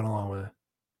you still went along with it.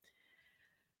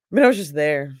 I mean, I was just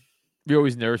there. You're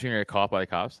always nervous when you're caught by the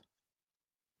cops?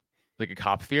 Like a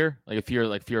cop fear? Like a fear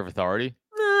of authority?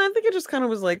 No, I think it just kind of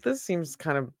was like, this seems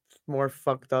kind of more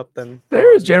fucked up than.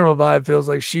 There's general vibe feels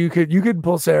like you could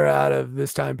pull Sarah out of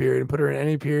this time period and put her in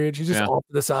any period. She's just off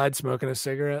to the side smoking a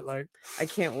cigarette. Like, I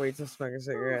can't wait to smoke a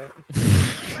cigarette.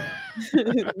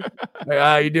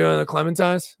 Like, you doing the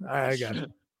clementines? All right, I got it.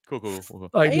 Cool.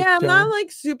 Like, yeah, I'm not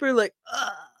like super like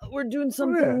we're doing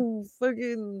something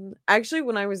fucking. Actually,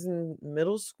 when I was in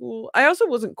middle school, I also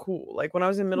wasn't cool. Like when I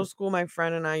was in middle school, my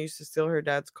friend and I used to steal her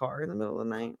dad's car in the middle of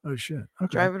the night. Oh shit!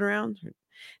 Okay. Driving around,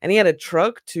 and he had a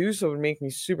truck too, so it would make me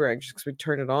super anxious because we'd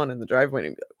turn it on in the driveway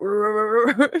and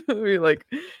be like,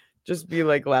 just be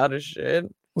like loud as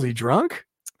shit. Was he drunk?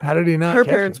 How did he not? Her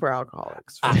parents were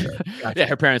alcoholics. For sure. Yeah,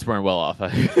 her parents weren't well off.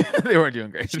 They weren't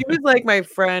doing great. She was like my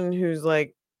friend who's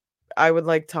like, I would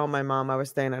like tell my mom I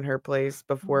was staying at her place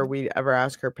before we ever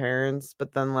ask her parents,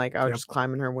 but then like I would just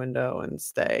climb in her window and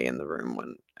stay in the room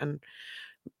and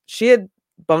she had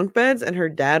bunk beds and her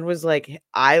dad was like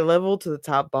eye level to the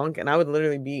top bunk and I would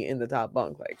literally be in the top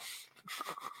bunk like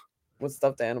with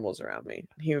stuffed animals around me.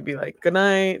 He would be like, "Good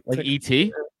night." Like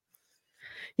E.T.?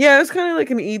 Yeah, it was kind of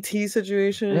like an E.T.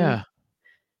 situation. Yeah.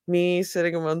 Me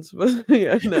sitting amongst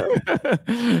yeah, no.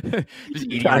 Just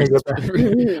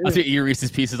eating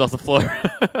Reese's Pieces off the floor.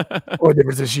 What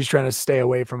difference is she's trying to stay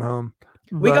away from home?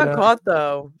 We got caught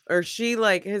though, or she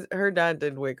like her dad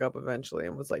did wake up eventually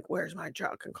and was like, "Where's my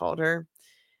truck?" and called her.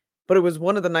 But it was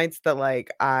one of the nights that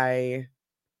like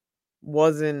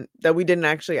we didn't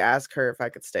actually ask her if I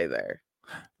could stay there,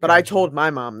 but I told my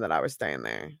mom that I was staying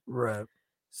there. Right.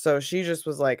 So she just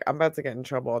was like, "I'm about to get in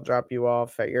trouble. I'll drop you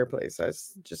off at your place." I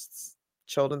just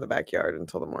chilled in the backyard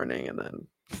until the morning and then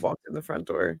walked in the front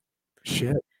door.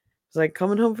 Shit. It's like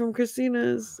coming home from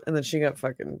Christina's, and then she got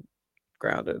fucking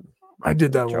grounded. I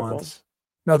did that once.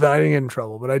 Not that I didn't get in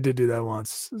trouble, but I did do that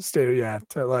once. The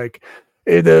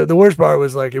worst part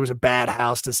was like it was a bad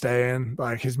house to stay in.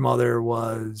 Like his mother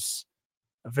was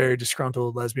a very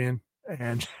disgruntled lesbian,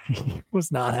 and he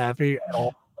was not happy at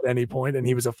all at any point, and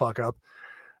he was a fuck up.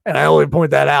 And I only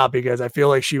point that out because I feel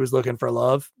like she was looking for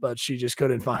love, but she just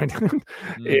couldn't find him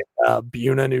in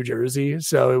Buna, New Jersey.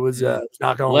 So it was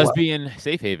not going well. Lesbian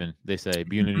safe haven, they say,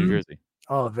 Buna, New Jersey.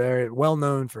 Oh, very well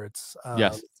known for its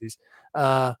yes.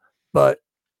 But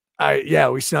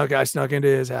I snuck into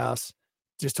his house,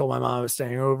 just told my mom I was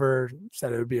staying over,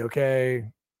 said it would be okay.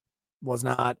 Was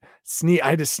not. I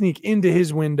had to sneak into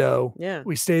his window. Yeah.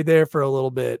 We stayed there for a little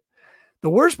bit. The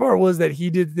worst part was that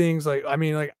he did things like, I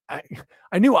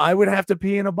knew I would have to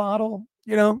pee in a bottle,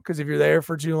 because if you're there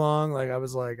for too long, like I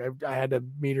was like, I had to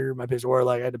meter my piss, or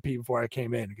like I had to pee before I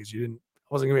came in because I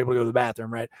wasn't gonna be able to go to the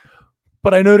bathroom, right?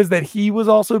 But I noticed that he was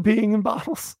also peeing in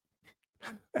bottles,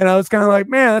 and I was kind of like,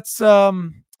 man,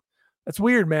 that's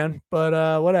weird, man.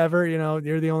 But whatever,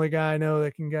 you're the only guy I know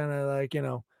that can kind of like,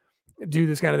 do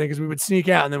this kind of thing, because we would sneak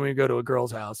out and then we'd go to a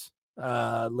girl's house.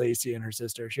 Lacey and her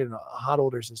sister. She had a hot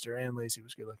older sister, and Lacey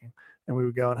was good looking. And we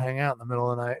would go and hang out in the middle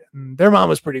of the night. And their mom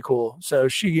was pretty cool, so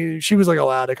she was like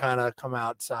allowed to kind of come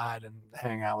outside and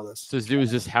hang out with us. So this dude was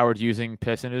just Howard using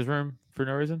piss in his room for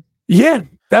no reason? Yeah,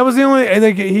 that was the only. I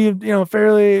think he,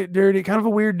 fairly dirty, kind of a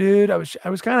weird dude. I was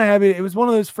kind of happy. It was one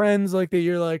of those friends like that.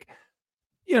 You're like,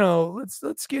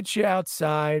 let's get you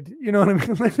outside. You know what I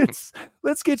mean?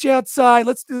 Let's get you outside.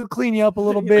 Let's clean you up a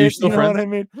little bit. You know what I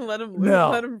mean? Let him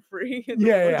No. let him free.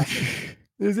 Yeah.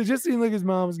 It just seemed like his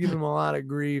mom was giving him a lot of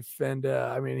grief, and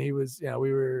he was,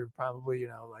 we were probably,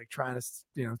 like trying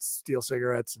to, steal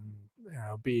cigarettes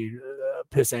and be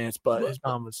piss ants, but his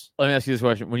mom was. Let me ask you this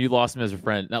question: when you lost him as a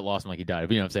friend, not lost him like he died,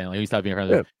 but you know what I'm saying, like he stopped being a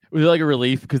friend. Was it like a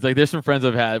relief? Because like there's some friends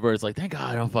I've had where it's like, thank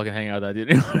God I don't fucking hang out with that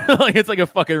dude. Like it's like a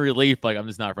fucking relief. Like I'm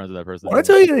just not friends with that person. When I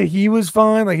tell you that he was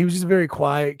fine, like he was just a very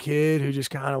quiet kid who just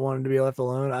kind of wanted to be left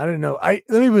alone. I didn't know. Let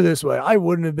me put it this way: I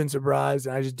wouldn't have been surprised,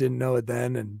 and I just didn't know it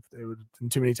then, and it would have been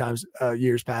too many times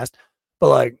years past. But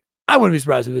like, I wouldn't be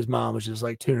surprised if his mom was just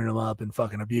like tuning him up and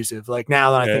fucking abusive. Like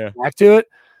now that I think back to it,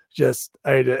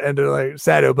 I ended like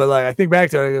sad, but like I think back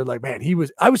to it, I was like, man,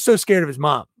 I was so scared of his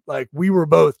mom. Like we were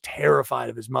both terrified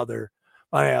of his mother.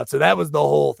 So that was the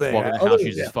whole thing. Walking in the house,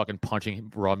 she's just fucking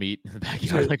punching raw meat in the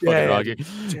backyard, like fucking doggy,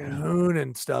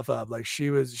 tuning stuff up. Like she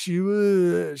was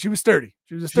sturdy.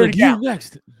 She was a sturdy gal. You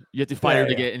next, you have to fight her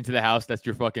to get into the house. That's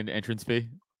your fucking entrance fee.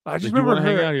 I just remember her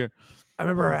hang out here. I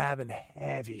remember her having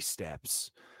heavy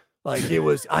steps. Like it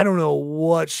was, I don't know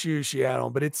what shoes she had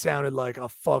on, but it sounded like a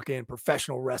fucking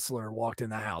professional wrestler walked in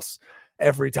the house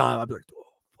every time. I'd be like, oh,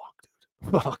 fuck,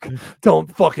 dude. Fuck.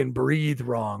 Don't fucking breathe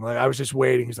wrong. Like I was just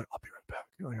waiting. He's like, I'll be right back.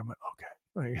 Like, I'm like, okay.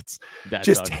 Like it's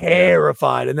just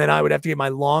terrified. And then I would have to get my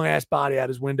long ass body out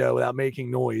his window without making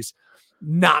noise.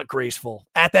 Not graceful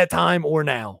at that time or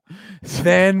now.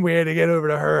 Then we had to get over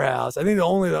to her house. I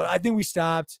think we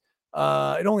stopped.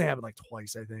 It only happened like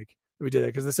twice, I think. We did it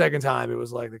because the second time it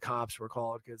was like the cops were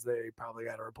called because they probably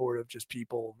got a report of just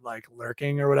people like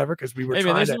lurking or whatever because we were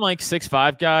trying there's some like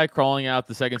 6'5" guy crawling out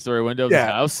the second story window of his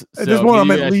house. So there's one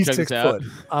I'm at least 6 foot.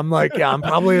 I'm like, I'm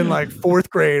probably in like 4th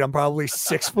grade. I'm probably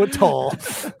 6 foot tall.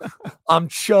 I'm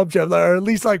chub, or at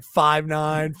least like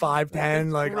 5'9",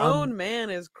 5'10". Like grown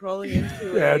man is crawling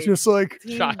into it's just like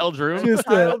child's room, just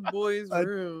child boy's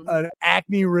room. An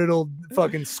acne riddled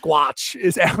fucking squatch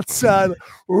is outside.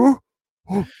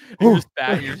 You're just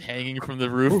fat, you're just hanging from the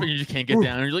roof, and you just can't get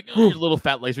down. And you're like, your little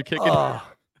fat legs are kicking.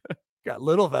 Got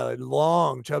little fat legs,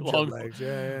 long chub legs.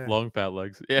 Yeah. Long fat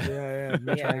legs. Yeah. I'm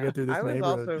trying to get through this I was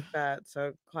neighborhood. also fat,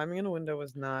 so climbing in a window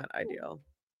was not ideal.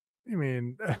 You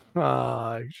mean,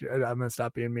 I'm gonna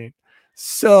stop being mean.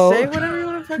 So say whatever you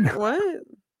want to fucking what?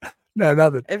 No,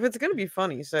 nothing. If it's gonna be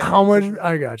funny, say how much.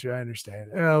 I got you. I understand.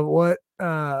 What? It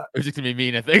was just gonna be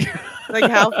mean, I think.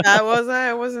 Like how fat was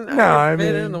I? I wasn't. No, I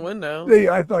fit mean, in the window.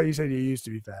 I thought you said you used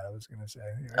to be fat. I was gonna say.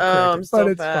 I'm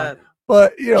still fat. Fine.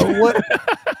 But what?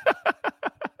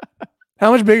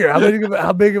 How much bigger?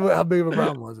 How big of a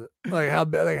problem was it? Like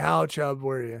how chub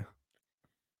were you?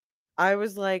 I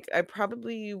was like, I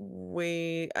probably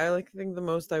weighed. I think the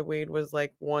most I weighed was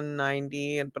like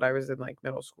 190, but I was in like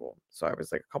middle school, so I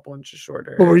was like a couple inches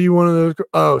shorter. But were you one of those?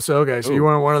 Oh, so okay, so you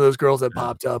weren't one of those girls that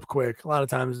popped up quick. A lot of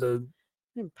times didn't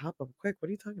pop up quick. What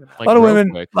are you talking about? Like a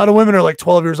lot of women are like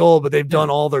 12 years old, but they've done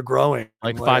all their growing.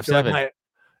 Like 5'7". Like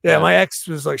my ex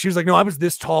was like, she was like, no, I was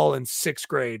this tall in 6th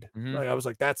grade. Mm-hmm. Like I was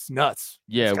like, that's nuts.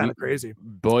 Yeah, it's kind of crazy.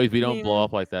 Boys, we don't blow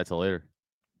up like that till later.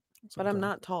 But I'm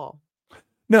not tall.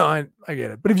 No, I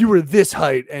get it. But if you were this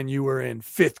height and you were in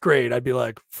 5th grade, I'd be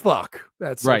like, fuck.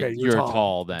 That's right. Okay, you're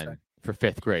tall then for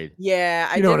 5th grade. Yeah,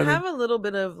 I did have a little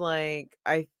bit of like,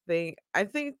 I think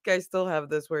I still have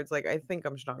this where it's like, I think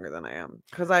I'm stronger than I am.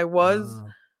 Because I was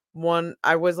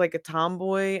I was like a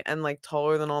tomboy and like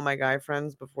taller than all my guy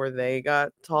friends before they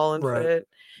got tall and fit.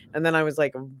 And then I was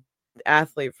like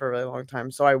athlete for a really long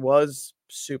time, so I was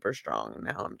super strong. And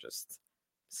now I'm just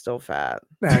still fat.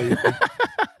 Now you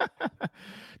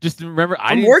Just remember,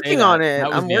 I'm working on it.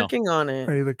 I'm working on it.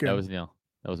 look good. That was Neil.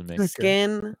 That wasn't me. Okay.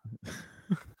 Skin,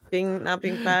 not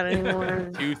being fat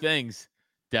anymore. 2 things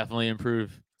definitely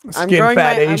improve. I'm Skin growing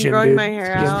fat my Asian, I'm growing dude. my hair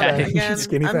Skin out fat Asian, again.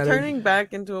 skinny I'm fat turning Asian.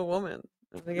 back into a woman.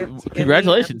 If I get skinny,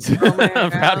 Congratulations. I grow my hair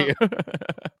I'm proud of out.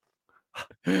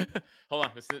 you. Hold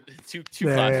on. Two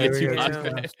Yeah, claps. yeah, Get we 2 got claps. two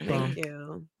back. claps. Thank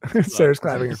you. Sarah's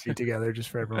clapping her feet together just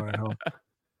for everyone at home.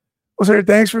 Well, Sarah,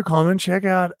 thanks for coming. Check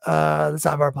out the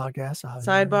Sidebar podcast.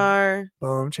 Sidebar.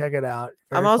 Boom, check it out.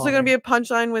 I'm also going to be a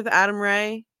Punchline with Adam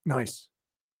Ray nice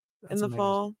in That's the amazing.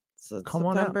 fall. So Come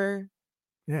on out. September.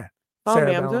 Yeah. Follow Sarah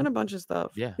me. I'm Ballin. doing a bunch of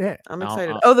stuff. Yeah. Yeah. I'm I'll-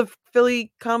 excited. I'll- Oh, the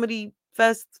Philly Comedy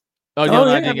Fest. Oh, Oh, no,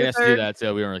 I yeah, didn't get us to do third. that,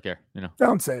 so we don't really care.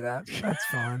 Don't say that. That's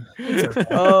fine. It's okay.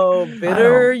 Oh,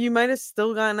 bitter. don't- You might have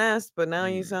still gotten asked, but now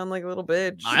you sound like a little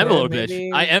bitch. I'm a so little bitch.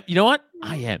 maybe I am. You know what?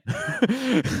 I am.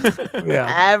 Yeah.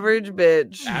 Average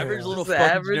bitch. Average Yeah. little Just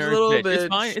fucking average generic little bitch. It's bitch.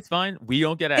 fine. It's fine. We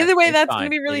don't get asked. Either way, It's that's fine. gonna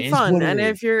be really It is fun. what it And is.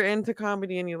 if you're into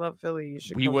comedy and you love Philly, you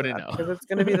should. We wouldn't know because it's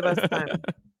gonna be the best time.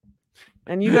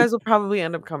 And you guys will probably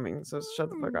end up coming. So shut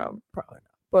the fuck up. Probably not.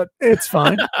 But it's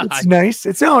fine. It's nice.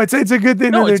 It's a good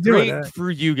thing No, that they're it's doing great it. for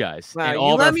you guys. Wow, and you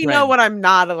all of let our me know friends. what I'm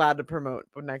not allowed to promote.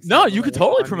 But next No, time you when could I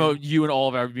totally go on promote you and all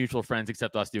of our mutual friends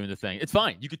except us doing the thing. It's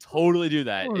fine. You could totally do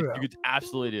that. Oh, yeah. You could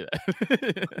absolutely do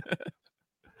that.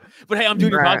 But hey, I'm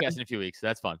doing your Right. podcast in a few weeks. So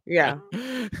that's fun. Yeah.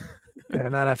 Yeah,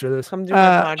 not after this. Come do my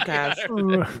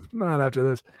podcast. Not after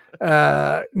this.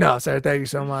 No, Sarah, thank you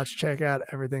so much. Check out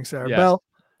everything Sarah Yes. Bell.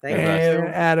 Thank and you.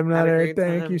 Adam Had a Nutter, great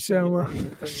thank time. you so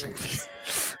much.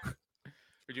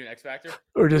 We're doing X Factor.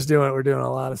 We're doing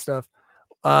a lot of stuff.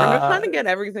 I'm just trying to get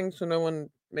everything so no one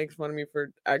makes fun of me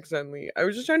for accidentally. I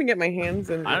was just trying to get my hands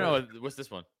in. I don't know. What's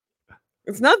this one?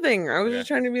 It's nothing. I was Okay. just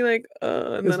trying to be like,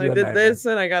 and This then is I a did nightmare. this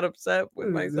and I got upset with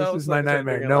myself. This is so my I started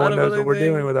nightmare. doing a No lot one of knows other what we're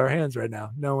doing things. with our hands right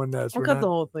now. No one knows. I'll We're cut not- the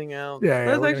whole thing out. Yeah, Let's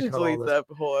we're gonna actually cut all delete this. that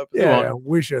whole episode. Yeah,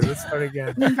 we should. Let's start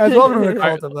again. Guys, welcome to the All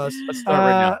right, cult of us. let's start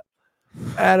right now.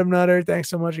 Adam Nutter, thanks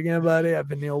so much again, buddy. I've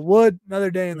been Neil Wood. Another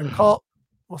day in the cult.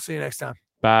 We'll see you next time.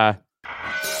 Bye.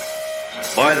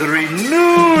 By the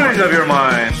renewing of your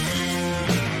mind.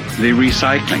 The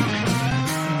recycling.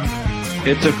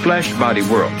 It's a flesh body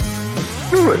world.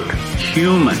 Do it.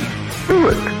 Human. Do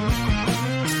it.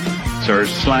 Sir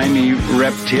slimy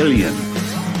reptilian.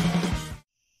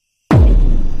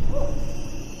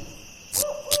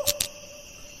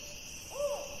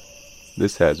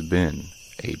 This has been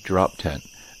a Drop Tent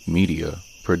Media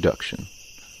production.